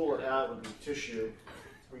rule it out would be tissue,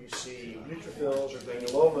 where you see neutrophils or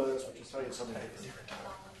granulomas, which will tell you something different.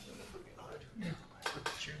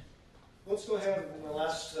 Let's go ahead in the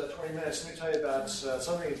last 20 minutes. Let me tell you about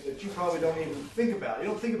something that you probably don't even think about. You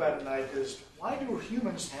don't think about it at night because why do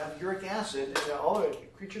humans have uric acid and all other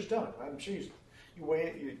creatures don't? I'm sure you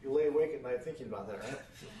lay awake at night thinking about that, right?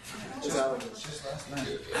 Just last night.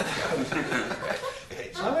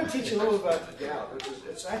 So I'm going to teach you a little about gout, which is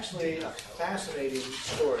it's actually a fascinating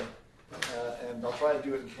story, and I'll try to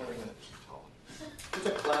do it in 20 minutes. It's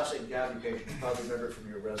a classic gouty patient. You probably remember it from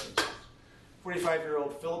your residency.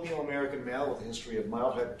 45-year-old Filipino-American male with a history of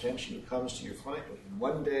mild hypertension who comes to your clinic with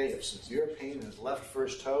 1 day of severe pain in his left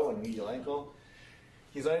first toe and medial ankle.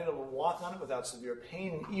 He's unable to walk on it without severe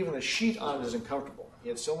pain, and even the sheet on it is uncomfortable. He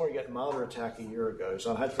had similar yet milder attack a year ago. He's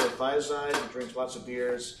on hydrochlorothiazide, he drinks lots of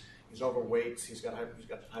beers, he's overweight, he's got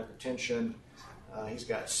hypertension, he's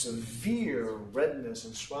got severe redness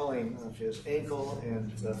and swelling of his ankle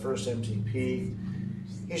and first MTP.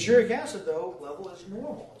 His uric acid, though, level is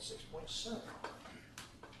normal at 6.7.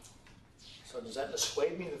 So does that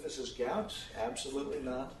dissuade me that this is gout? Absolutely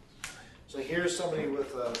not. So here's somebody with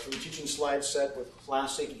from the teaching slide set with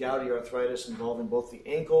classic gouty arthritis involving both the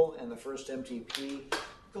ankle and the first MTP. Look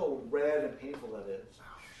how red and painful that is.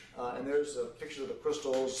 And there's a picture of the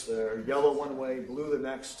crystals. They're yellow one way, blue the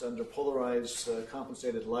next, under polarized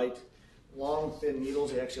compensated light. Long, thin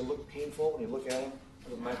needles. They actually look painful when you look at them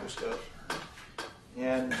with a microscope.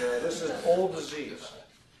 And this is an old disease.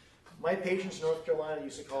 My patients in North Carolina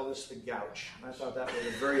used to call this the gouch. I thought that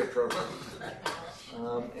was very appropriate.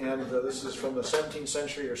 This is from the 17th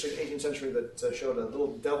century or 18th century that showed a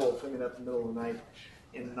little devil coming up in the middle of the night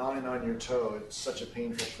and gnawing on your toe. It's such a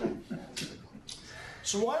painful thing.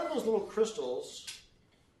 So why do those little crystals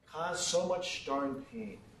cause so much darn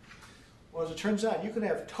pain? Well, as it turns out, you can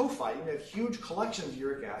have tophi, you can have huge collections of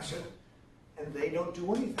uric acid, and they don't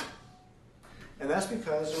do anything. And that's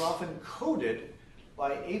because they're often coated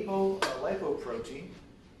by apolipoprotein,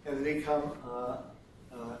 and they become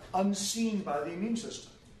unseen by the immune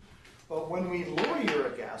system. But when we lower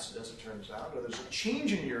uric acid, as it turns out, or there's a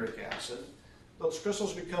change in uric acid, those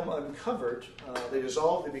crystals become uncovered. They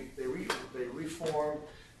dissolve, they reform.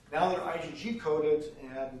 Now they're IgG coated,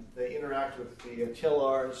 and they interact with the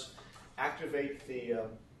TLRs, activate the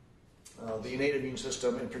innate immune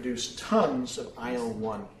system, and produce tons of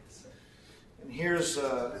IL-1. And here's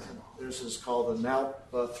this is called the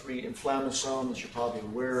NALP3 inflammasome that you're probably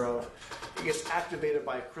aware of. It gets activated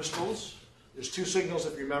by crystals. There's two signals,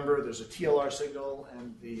 if you remember. There's a TLR signal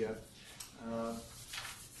and the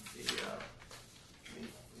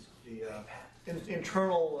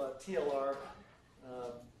internal TLR,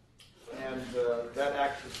 and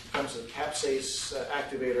that becomes a capsase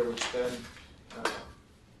activator, which then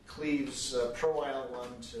cleaves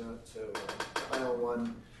pro-IL-1 to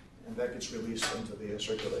IL-1, and that gets released into the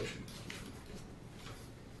circulation.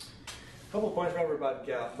 A couple of points to remember about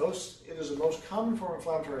gout. It is the most common form of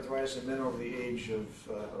inflammatory arthritis in men over the age of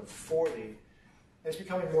 40, and it's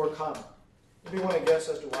becoming more common. Anybody want to guess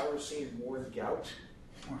as to why we're seeing more gout?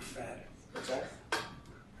 More fat. What's that?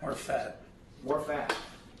 More fat. More fat.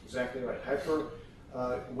 Exactly right.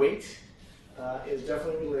 Weight is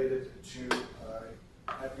definitely related to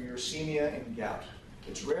hyperuricemia and gout.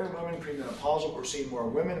 It's rare in women premenopausal, but we're seeing more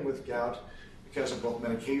women with gout because of both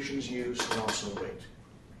medications used and also weight.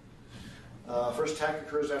 First attack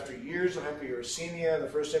occurs after years of hyperuricemia. The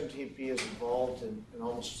first MTP is involved in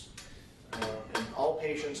almost in all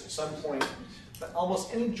patients at some point. But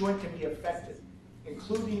almost any joint can be affected,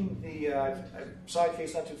 including I saw a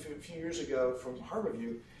case not too few years ago from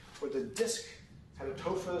Harborview where the disc had a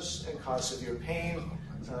tophus and caused severe pain,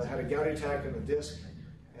 had a gouty attack in the disc,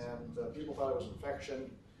 and people thought it was infection,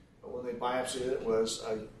 but when they biopsied it, it was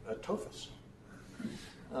a tophus.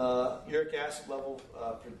 Uric acid level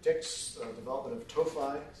predicts development of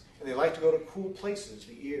tophi, and they like to go to cool places,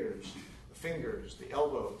 the ears, the fingers, the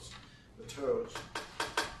elbows, the toes.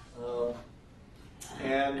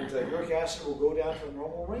 And uric acid will go down to a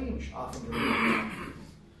normal range often during the time.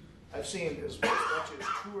 I've seen as much as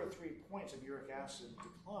 2 or 3 points of uric acid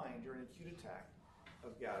decline during an acute attack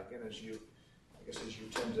of gout. Again, as you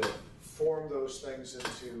tend to form those things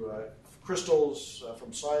into crystals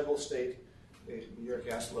from soluble state, the uric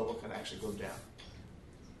acid level can actually go down.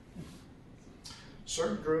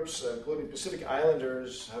 Certain groups, including Pacific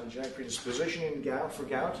Islanders, have a genetic predisposition in for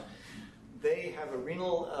gout. They have a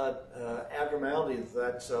renal abnormality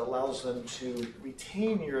that allows them to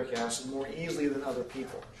retain uric acid more easily than other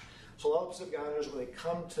people. So a lot of Pacific Islanders, when they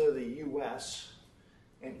come to the U.S.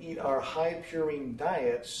 and eat our high purine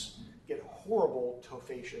diets, get horrible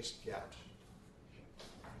tophaceous gout.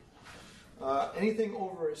 Anything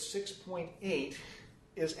over 6.8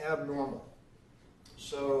 is abnormal.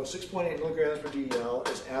 So 6.8 milligrams per DL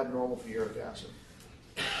is abnormal for uric acid.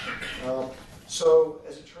 So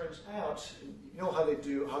as it turns out, you know how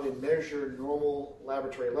they measure normal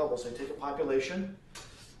laboratory levels. They take a population,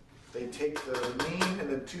 they take the mean, and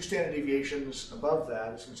then 2 standard deviations above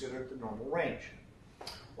that is considered the normal range.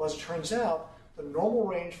 Well, as it turns out, the normal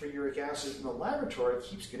range for uric acid in the laboratory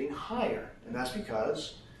keeps getting higher, and that's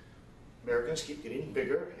because Americans keep getting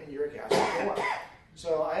bigger and uric acid go up.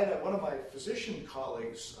 So I had one of my physician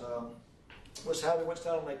colleagues was having what's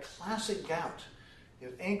down like classic gout.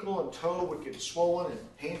 His ankle and toe would get swollen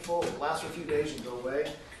and painful, it would last for a few days and go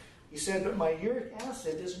away. He said, but my uric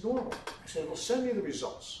acid is normal. I said, well, send me the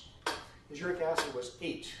results. His uric acid was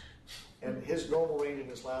 8, and his normal range in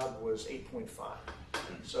his lab was 8.5.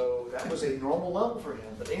 So that was a normal level for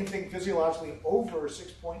him, but anything physiologically over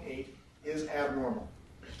 6.8 is abnormal.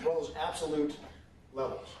 It's one of those absolute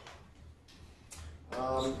levels.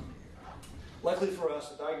 Luckily for us,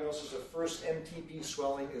 the diagnosis of first MTP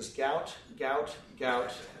swelling is gout,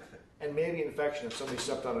 and maybe infection if somebody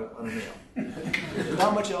stepped on a nail. There's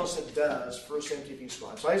not much else that does first MTP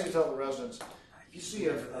swelling. So I usually tell the residents, if you see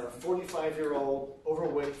a 45-year-old,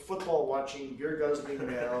 overweight, football-watching, beer guzzling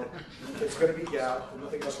male, it's going to be gout, and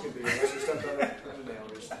nothing else could be, unless you stepped on a nail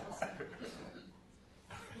recently.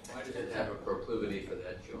 Why does it have a proclivity for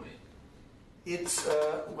that joint? It's,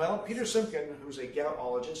 Peter Simkin, who's a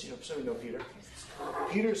goutologist, some of you know Peter.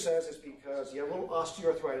 Peter says it's because you have a little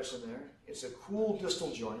osteoarthritis in there. It's a cool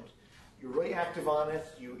distal joint. You're really active on it.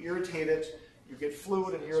 You irritate it. You get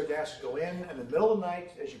fluid and uric acid go in. And in the middle of the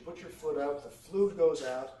night, as you put your foot up, the fluid goes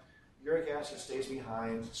out. Uric acid stays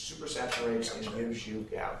behind, supersaturates, and gives you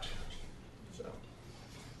gout.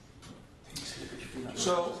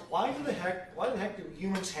 So why the heck do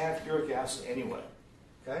humans have uric acid anyway?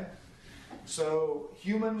 Okay. So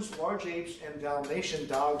humans, large apes, and Dalmatian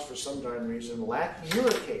dogs, for some darn reason, lack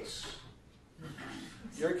uricase.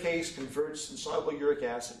 Uricase converts insoluble uric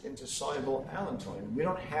acid into soluble allantoin. We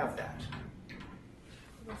don't have that,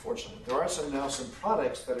 unfortunately. There are some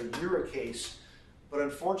products that are uricase, but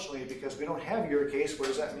unfortunately, because we don't have uricase, what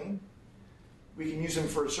does that mean? We can use them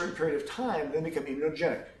for a certain period of time, then become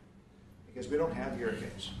immunogenic, because we don't have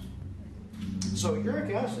uricase. So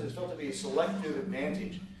uric acid is felt to be a selective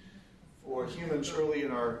advantage for humans early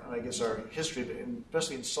in our history, but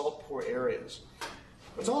especially in salt-poor areas.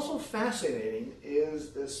 What's also fascinating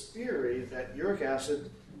is this theory that uric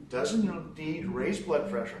acid does indeed raise blood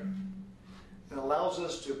pressure and allows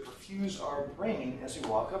us to perfuse our brain as we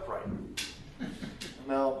walk upright.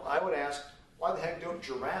 Now, I would ask, why the heck don't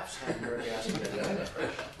giraffes have uric acid in their brain?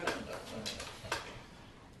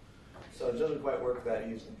 So it doesn't quite work that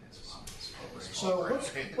easily. So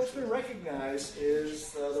what's been recognized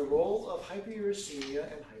is the role of hyperuricemia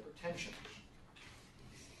and hypertension.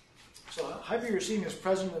 So hyperuricemia is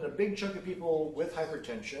present in a big chunk of people with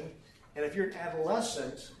hypertension, and if you're an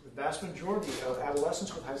adolescent, the vast majority of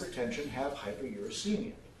adolescents with hypertension have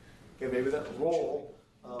hyperuricemia. Okay, maybe that role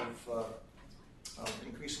of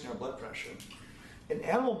increasing our blood pressure. In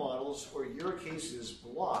animal models where uricase is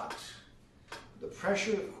blocked, the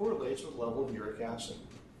pressure correlates with level of uric acid.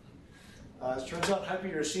 It turns out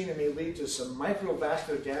hyperuricemia may lead to some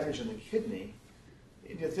microvascular damage in the kidney.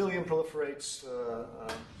 Endothelium proliferates,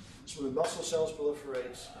 smooth muscle cells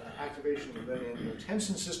proliferate, activation of the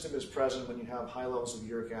angiotensin system is present when you have high levels of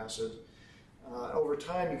uric acid. Over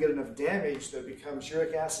time, you get enough damage that it becomes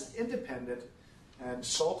uric acid independent and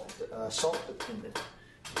salt dependent.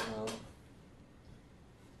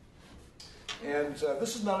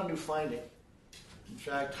 This is not a new finding. In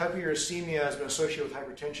fact, hyperuricemia has been associated with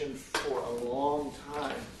hypertension for a long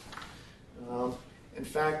time. In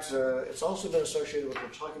fact, it's also been associated with,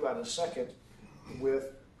 we'll talk about in a second,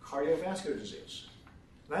 with cardiovascular disease.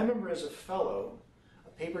 And I remember as a fellow, a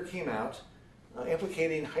paper came out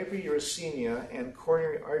implicating hyperuricemia and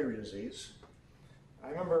coronary artery disease. I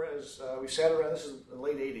remember as we sat around, this is in the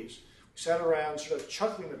late 80s, we sat around sort of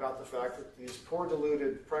chuckling about the fact that these poor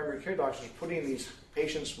deluded primary care doctors are putting these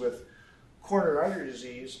patients with coronary artery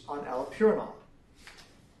disease on allopurinol.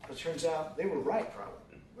 But it turns out they were right,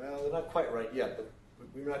 probably. Well, they're not quite right yet, but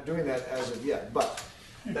we're not doing that as of yet. But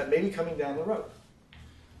that may be coming down the road.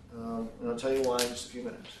 And I'll tell you why in just a few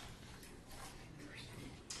minutes.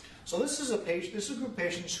 So this is a group of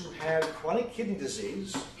patients who had chronic kidney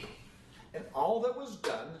disease, and all that was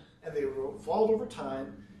done, and they evolved over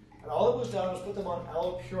time, and all that was done was put them on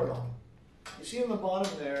allopurinol. You see on the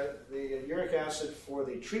bottom there, the uric acid for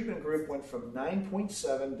the treatment group went from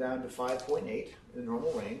 9.7 down to 5.8 in the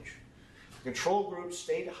normal range. The control group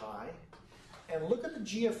stayed high, and look at the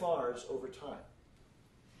GFRs over time.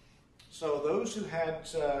 So those who had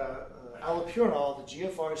allopurinol, the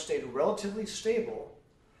GFR stayed relatively stable.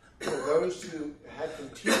 For those who had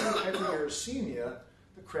continued hyperuricemia,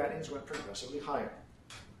 the creatinines went progressively higher.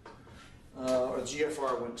 Or the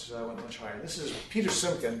GFR went much higher. This is Peter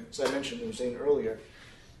Simkin, as I mentioned in the saying earlier,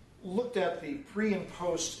 looked at the pre and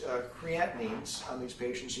post creatinines on these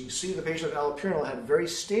patients. You can see the patient with allopurinol had very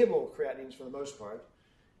stable creatinines for the most part,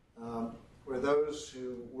 where those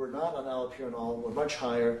who were not on allopurinol were much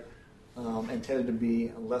higher and tended to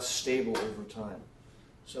be less stable over time.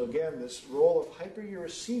 So again, this role of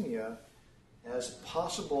hyperuricemia as a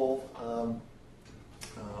possible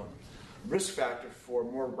risk factor for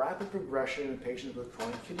more rapid progression in patients with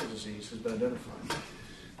chronic kidney disease has been identified.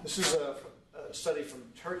 This is a study from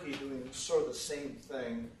Turkey doing sort of the same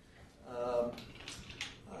thing.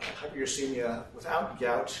 Hyperuricemia without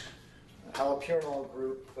gout, allopurinol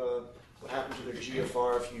group. What happened to their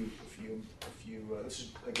GFR if you this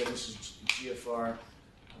is GFR.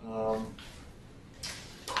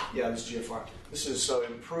 This is GFR. This is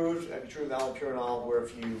improved and true with allopurinol, where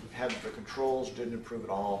if you had the controls, didn't improve at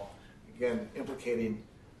all. Again, implicating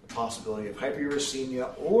the possibility of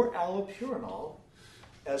hyperuricemia or allopurinol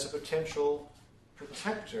as a potential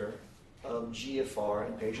protector of GFR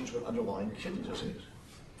in patients with underlying kidney disease.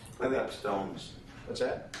 What about stones? What's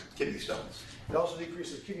that? Kidney stones. It also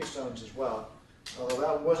decreases kidney stones as well, although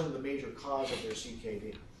that wasn't the major cause of their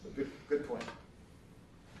CKD. But good point.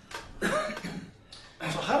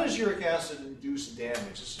 So how does uric acid induce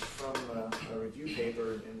damage? This is from a review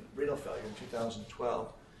paper in renal failure in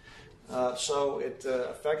 2012. So it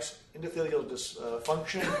affects endothelial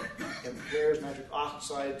dysfunction, impairs nitric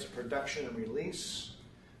oxide production and release.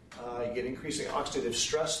 You get increasing oxidative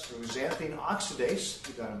stress through xanthine oxidase,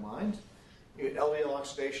 keep that in mind. You get LDL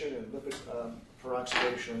oxidation and lipid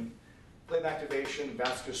peroxidation, flame activation,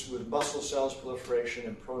 vascular smooth muscle cells proliferation,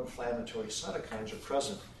 and pro-inflammatory cytokines are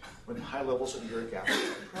present when high levels of uric acid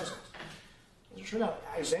are present. As it turned out,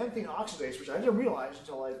 xanthine oxidase, which I didn't realize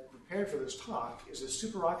until I prepared for this talk, is a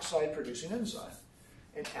superoxide-producing enzyme,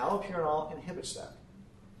 and allopurinol inhibits that.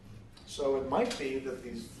 So it might be that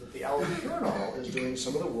the allopurinol is doing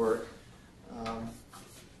some of the work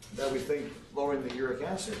that we think lowering the uric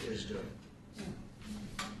acid is doing.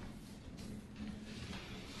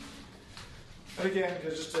 And again,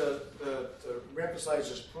 just to reemphasize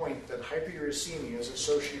this point, that hyperuricemia is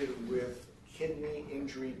associated with kidney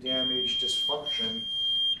injury, damage, dysfunction.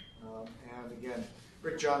 And again,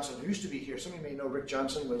 Rick Johnson, who used to be here, some of you may know Rick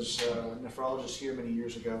Johnson, was a nephrologist here many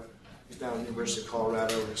years ago. He's now at the University of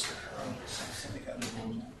Colorado.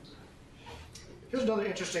 Here's another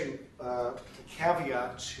interesting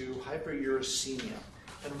caveat to hyperuricemia.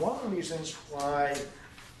 And one of the reasons why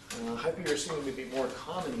hyperuricemia may be more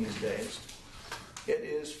common these days, it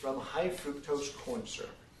is from high fructose corn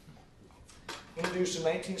syrup. Introduced in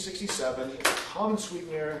 1967, it's a common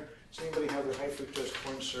sweetener. Does anybody have their high fructose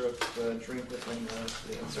corn syrup drink with them?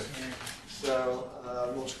 The answer. So,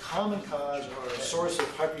 the most common cause or source of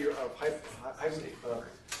high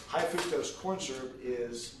fructose corn syrup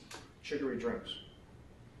is sugary drinks,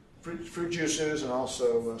 fruit juices, and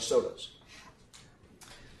also sodas.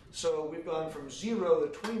 So we've gone from 0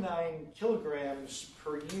 to 29 kilograms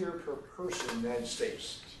per year per person in the United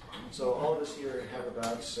States. So all of us here have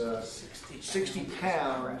about 60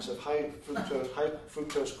 pounds of high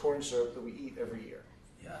fructose corn syrup that we eat every year.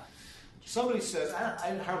 Yeah. Somebody says,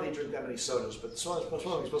 I hardly drink that many sodas, but we're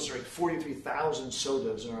supposed to drink 43,000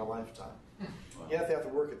 sodas in our lifetime. You have to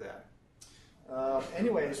work at that.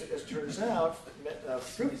 Anyway, as it turns out,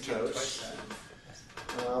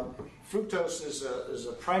 fructose is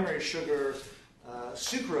a primary sugar.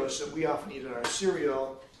 Sucrose that we often eat in our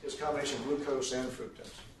cereal is a combination of glucose and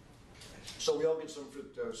fructose. So we all get some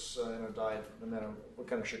fructose in our diet, no matter what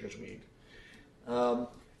kind of sugars we eat.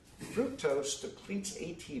 Fructose depletes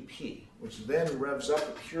ATP, which then revs up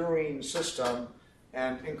the purine system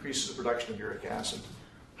and increases the production of uric acid.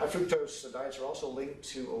 High fructose diets are also linked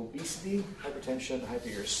to obesity, hypertension,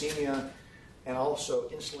 hyperuricemia, and also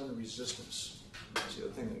insulin resistance. That's the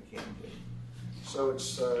other thing that it can do. So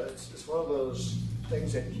it's one of those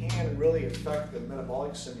things that can really affect the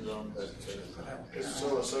metabolic syndrome that is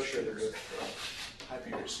so associated with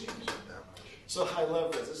hyperuricemia. So I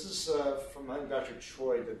love this. This is from, I think Dr.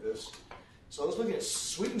 Choi did this. So let's look at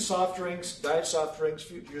sweetened soft drinks, diet soft drinks,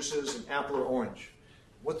 fruit juices, and apple or orange.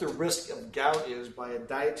 What the risk of gout is by a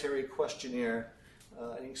dietary questionnaire.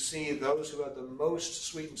 And you can see those who have the most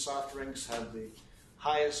sweetened soft drinks have the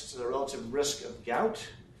highest relative risk of gout.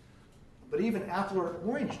 But even apple or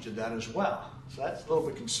orange did that as well. So that's a little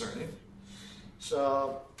bit concerning.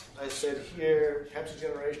 So I said here, Pepsi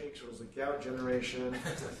generation equals the gout generation.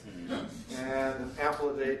 And an apple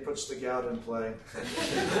a day puts the gout in play.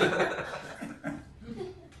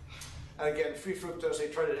 And again, free fructose, they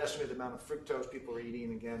try to estimate the amount of fructose people are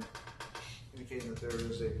eating, again, indicating that there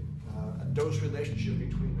is a dose relationship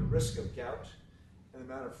between the risk of gout and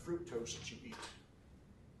the amount of fructose that you eat.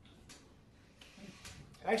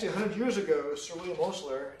 Actually, 100 years ago, Sir William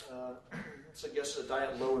Osler suggested a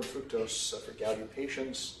diet low in fructose for gouty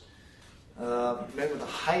patients. Men with the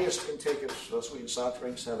highest intake of sweetened soft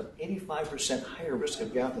drinks have an 85% higher risk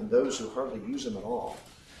of gout than those who hardly use them at all.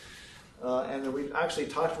 And then we've actually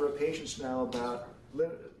talked to our patients now about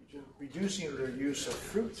reducing their use of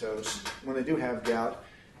fructose when they do have gout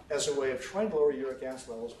as a way of trying to lower uric acid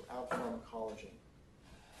levels without pharmacology.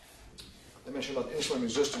 I mentioned about insulin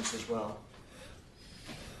resistance as well.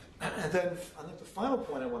 And then I think the final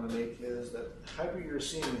point I want to make is that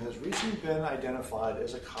hyperuricemia has recently been identified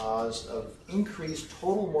as a cause of increased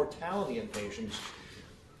total mortality in patients,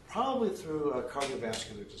 probably through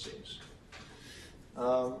cardiovascular disease.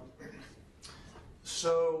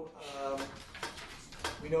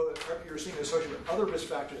 We know that hyperuricemia is associated with other risk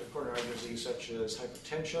factors of coronary disease, such as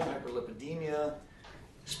hypertension, hyperlipidemia,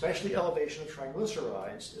 especially elevation of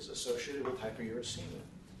triglycerides is associated with hyperuricemia,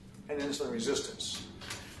 and insulin resistance.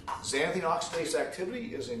 Xanthine oxidase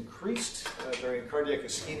activity is increased during cardiac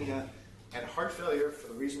ischemia and heart failure for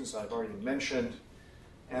the reasons I've already mentioned.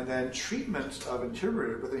 And then treatment of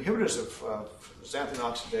inhibitors of xanthine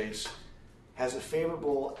oxidase has a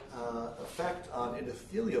favorable effect on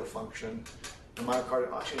endothelial function and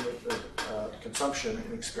myocardial oxygen consumption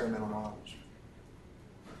in experimental models.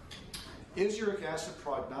 Is uric acid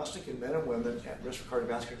prognostic in men and women at risk for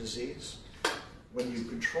cardiovascular disease when you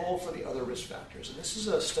control for the other risk factors? And this is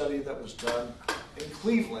a study that was done in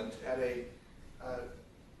Cleveland at a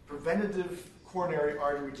preventative coronary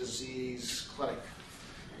artery disease clinic.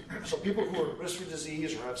 So people who are at risk for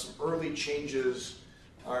disease or have some early changes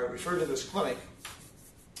are referred to this clinic.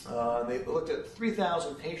 They looked at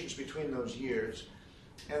 3,000 patients between those years,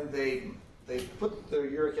 and they put their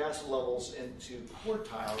uric acid levels into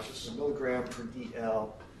quartiles. This is milligram per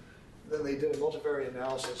DL. Then they did a multivariate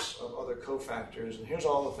analysis of other cofactors, and here's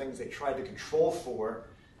all the things they tried to control for,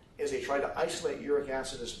 is they tried to isolate uric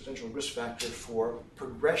acid as a potential risk factor for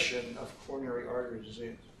progression of coronary artery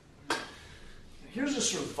disease. Here's a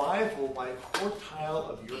survival by quartile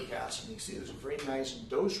of uric acid. You see there's a very nice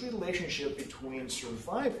dose relationship between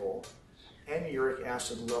survival and uric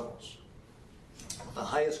acid levels. The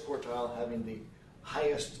highest quartile having the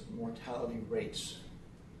highest mortality rates.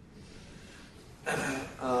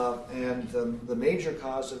 And the major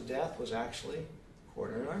cause of death was actually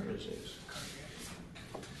coronary artery disease.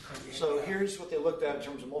 So here's what they looked at in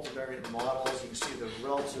terms of multivariate models. You can see the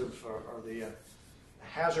relative or the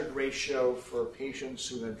hazard ratio for patients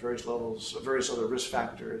who had various levels of various other risk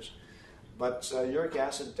factors. But uric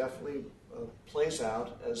acid definitely plays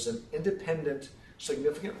out as an independent,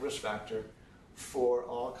 significant risk factor for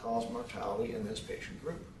all-cause mortality in this patient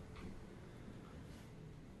group.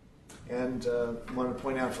 And I want to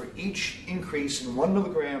point out for each increase in 1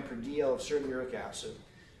 milligram per DL of serum uric acid,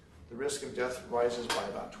 the risk of death rises by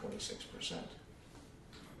about 26%.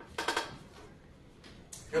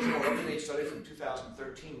 Here's a more up-to-date study from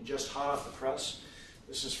 2013, just hot off the press.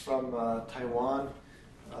 This is from Taiwan,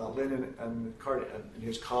 Lin and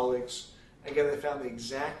his colleagues. Again, they found the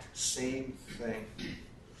exact same thing,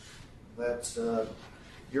 that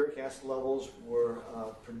uric acid levels were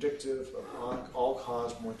predictive of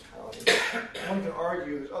all-cause mortality. One can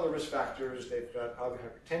argue there's other risk factors. They've got probably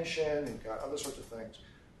hypertension, they've got other sorts of things.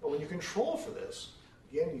 But when you control for this,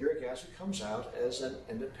 again, uric acid comes out as an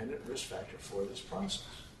independent risk factor for this process.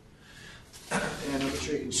 And I'm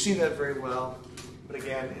sure you can see that very well, but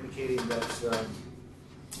again, indicating that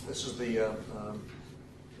this is the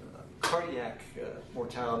cardiac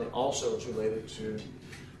mortality also is related to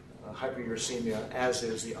hyperuricemia, as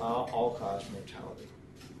is the all-cause mortality.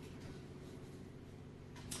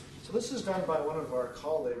 So this is done by one of our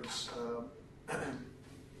colleagues,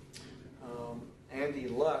 Andy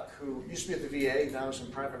Luck, who used to be at the VA, now is in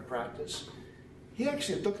private practice. He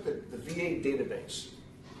actually looked at the VA database.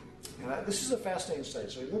 And this is a fascinating study.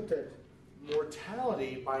 So he looked at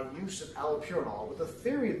mortality by use of allopurinol with the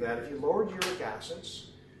theory that if you lowered uric acids,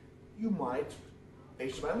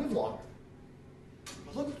 patients might live longer.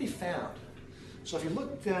 But look what he found. So if you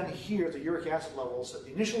look down here at the uric acid levels, at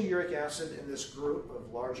the initial uric acid in this group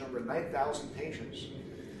of large number, 9,000 patients,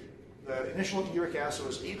 the initial uric acid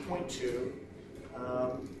was 8.2.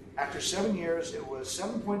 After 7 years, it was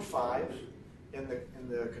 7.5 in the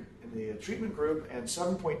treatment group and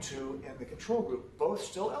 7.2 in the control group, both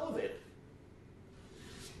still elevated.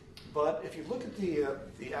 But if you look at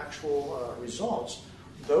the actual results,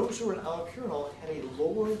 those who were in allopurinol had a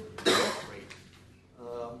lower death rate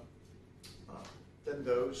than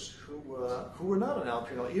those who were not in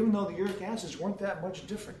allopurinol, even though the uric acids weren't that much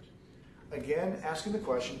different. Again, asking the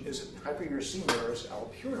question, is it hyperuricemia or is it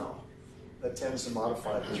allopurinol that tends to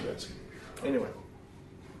modify this risk? Anyway,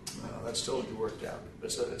 that's still to be worked out.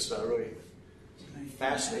 It's a really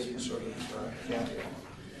fascinating sort of category.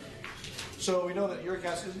 So we know that uric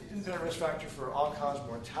acid is an independent risk factor for all-cause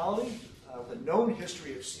mortality. With a known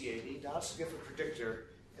history of CAD, not a significant predictor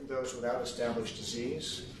in those without established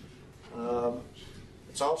disease.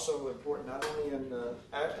 It's also important not only in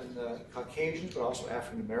Caucasians, but also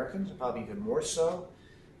African Americans, and probably even more so.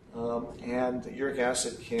 And uric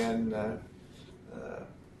acid can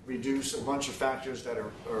reduce a bunch of factors that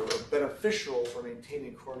are beneficial for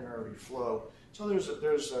maintaining coronary flow. So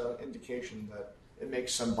there's an indication that it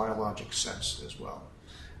makes some biologic sense as well.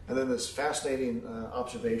 And then this fascinating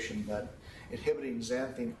observation that inhibiting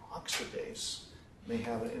xanthine oxidase may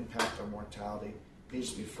have an impact on mortality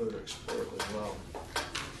needs to be further explored as well.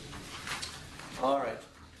 All right.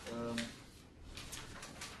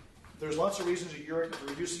 There's lots of reasons to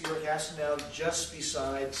reduce the uric acid now, just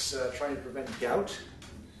besides trying to prevent gout.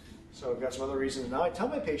 So I've got some other reasons. Now I tell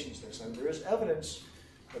my patients this, and there is evidence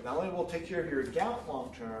that not only will take care of your gout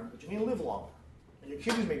long term, but you need to live longer, and your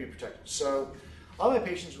kidneys may be protected. So all my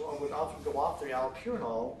patients would often go off their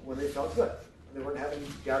allopurinol when they felt good, and they weren't having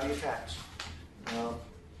gouty attacks.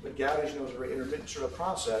 But gout, as you know, is a very intermittent sort of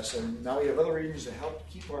process, and now we have other reasons to help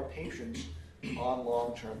keep our patients on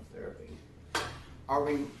long-term therapy. Are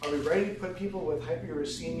we ready to put people with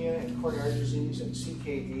hyperuricemia and coronary disease and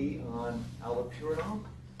CKD on allopurinol?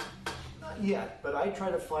 Not yet, but I try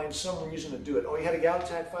to find some reason to do it. Oh, you had a gout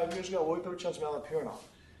attack 5 years ago? Well, we put a chance of allopurinol.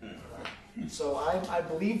 So I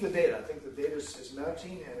believe the data. I think the data is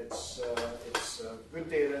mounting, and it's good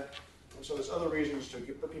data. And so there's other reasons to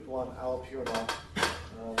put people on allopurinol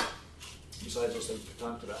besides those things we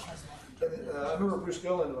talked about. I remember Bruce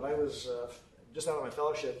Gillen, when I was just out of my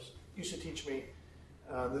fellowships, used to teach me.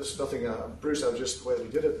 This is nothing, Bruce, that was just the way we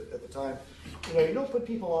did it at the time. You don't put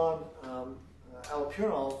people on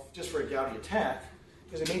allopurinol just for a gouty attack,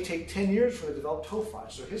 because it may take 10 years for them to develop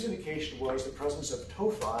tophi. So his indication was the presence of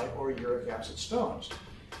tophi or uric acid stones.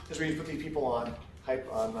 Is where you put these people on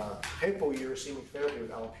hypouricemic therapy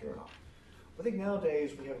with allopurinol. I think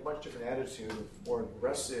nowadays we have a much different attitude of more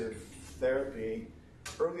aggressive therapy,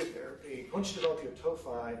 early therapy. Once you develop your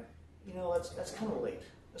tophi, that's kind of late.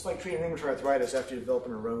 It's like treating rheumatoid arthritis after you develop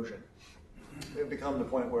an erosion. We've become to the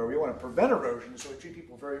point where we want to prevent erosion, so we treat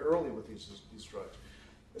people very early with these drugs.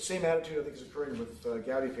 The same attitude, I think, is occurring with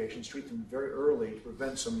gouty patients. Treat them very early to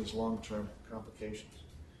prevent some of these long-term complications.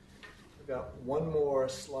 I've got one more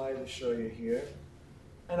slide to show you here.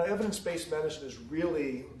 I know evidence-based medicine is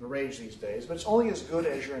really the rage these days, but it's only as good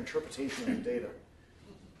as your interpretation of the data.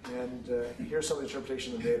 And here's some of the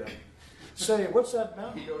interpretation of the data. Say, what's that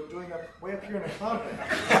mountain goat doing way up here in the cloud now?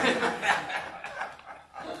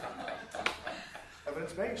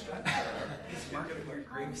 Evidence-based, right?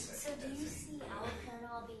 So do you see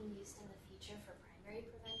allopurinol being used in the future for primary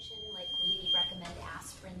prevention? Like, will you recommend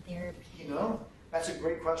aspirin therapy? That's a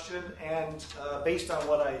great question, and based on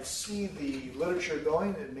what I see the literature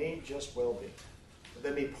going, it may just well be. They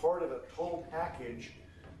may be part of a total package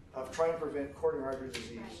of trying to prevent coronary artery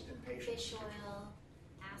disease in patients. Fish oil,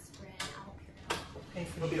 aspirin, allopurinol.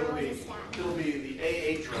 It'll be the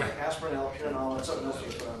AA drug, aspirin, allopurinol, and something else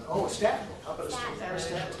you put on. Oh, a statin. How about a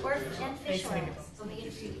statin? Or and fish oil,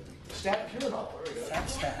 omega-3. Statin-purinol, there we go.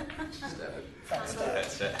 That's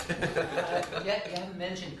it. You haven't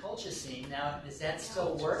mentioned colchicine. Now, does that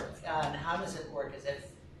still work? And how does it work? Is it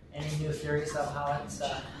any new theories of how it's...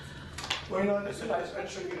 Well, I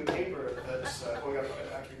showed you the paper that's, I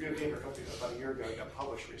reviewed a paper about a year ago, it got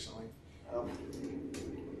published recently.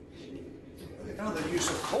 They found the use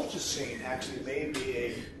of colchicine actually may be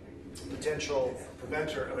a potential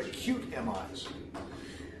preventer of acute MIs.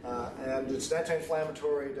 And it's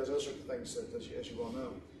anti-inflammatory, it does those sorts of things, as you well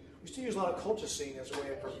know. We still use a lot of colchicine as a way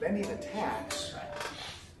of preventing attacks,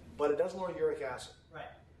 but it does lower uric acid. Right.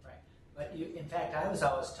 But in fact, I was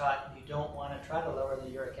always taught you don't want to try to lower the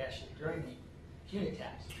uric acid during the acute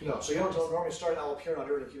attacks. No, so you don't normally start allopurinol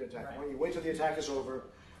during an acute attack. Right. When you wait till the attack is over,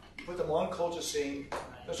 you put them on colchicine,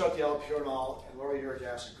 then start the allopurinol, and lower uric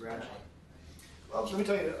acid gradually. Well, so let me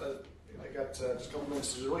tell you, I got just a couple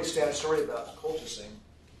minutes. There's a really sad story about colchicine.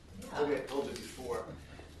 Maybe I told you before.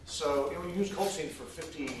 So we use colchicine for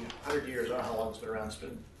 50, 100 years. I don't know how long it's been around. It's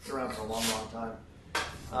been around for a long, long time.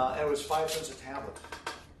 And it was 5 cents a tablet.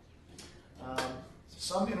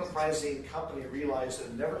 Some enterprising company realized that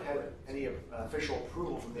it never had any official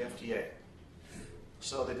approval from the FDA.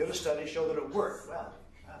 So they did a study, showed that it worked. Well,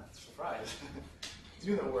 surprise. It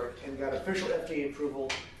didn't work, and got official FDA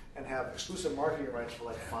approval and have exclusive marketing rights for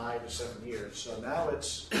like 5 to 7 years. So now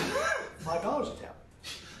it's $5 a tablet.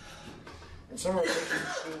 And some of our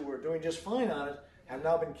patients who were doing just fine on it have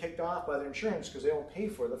now been kicked off by their insurance because they won't pay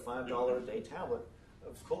for the $5 a day tablet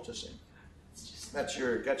of colchicine. Got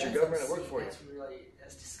your government at work for you.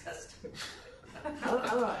 That's disgusting. I don't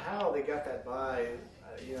know how they got that by,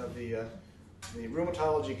 the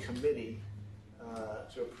Rheumatology committee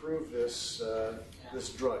to approve this this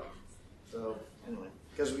drug. So anyway,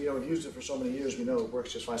 because we've used it for so many years, we know it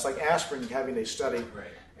works just fine. It's like aspirin having a study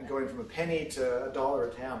and going from a penny to $1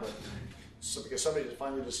 a tablet. So because somebody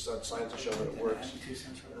finally just decided to show that it works,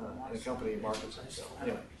 and the company markets it. So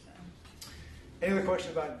anyway, any other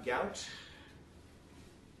questions about gout?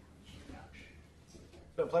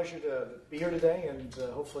 It's been a pleasure to be here today, and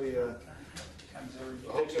hopefully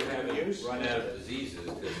Hope you haven't run out of diseases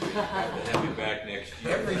because we have to have you back next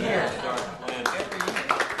year. Every year. Start planning. Every year.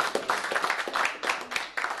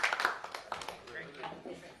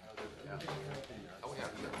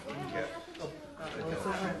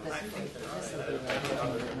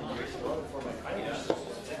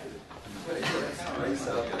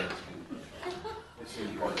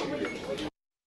 Nice.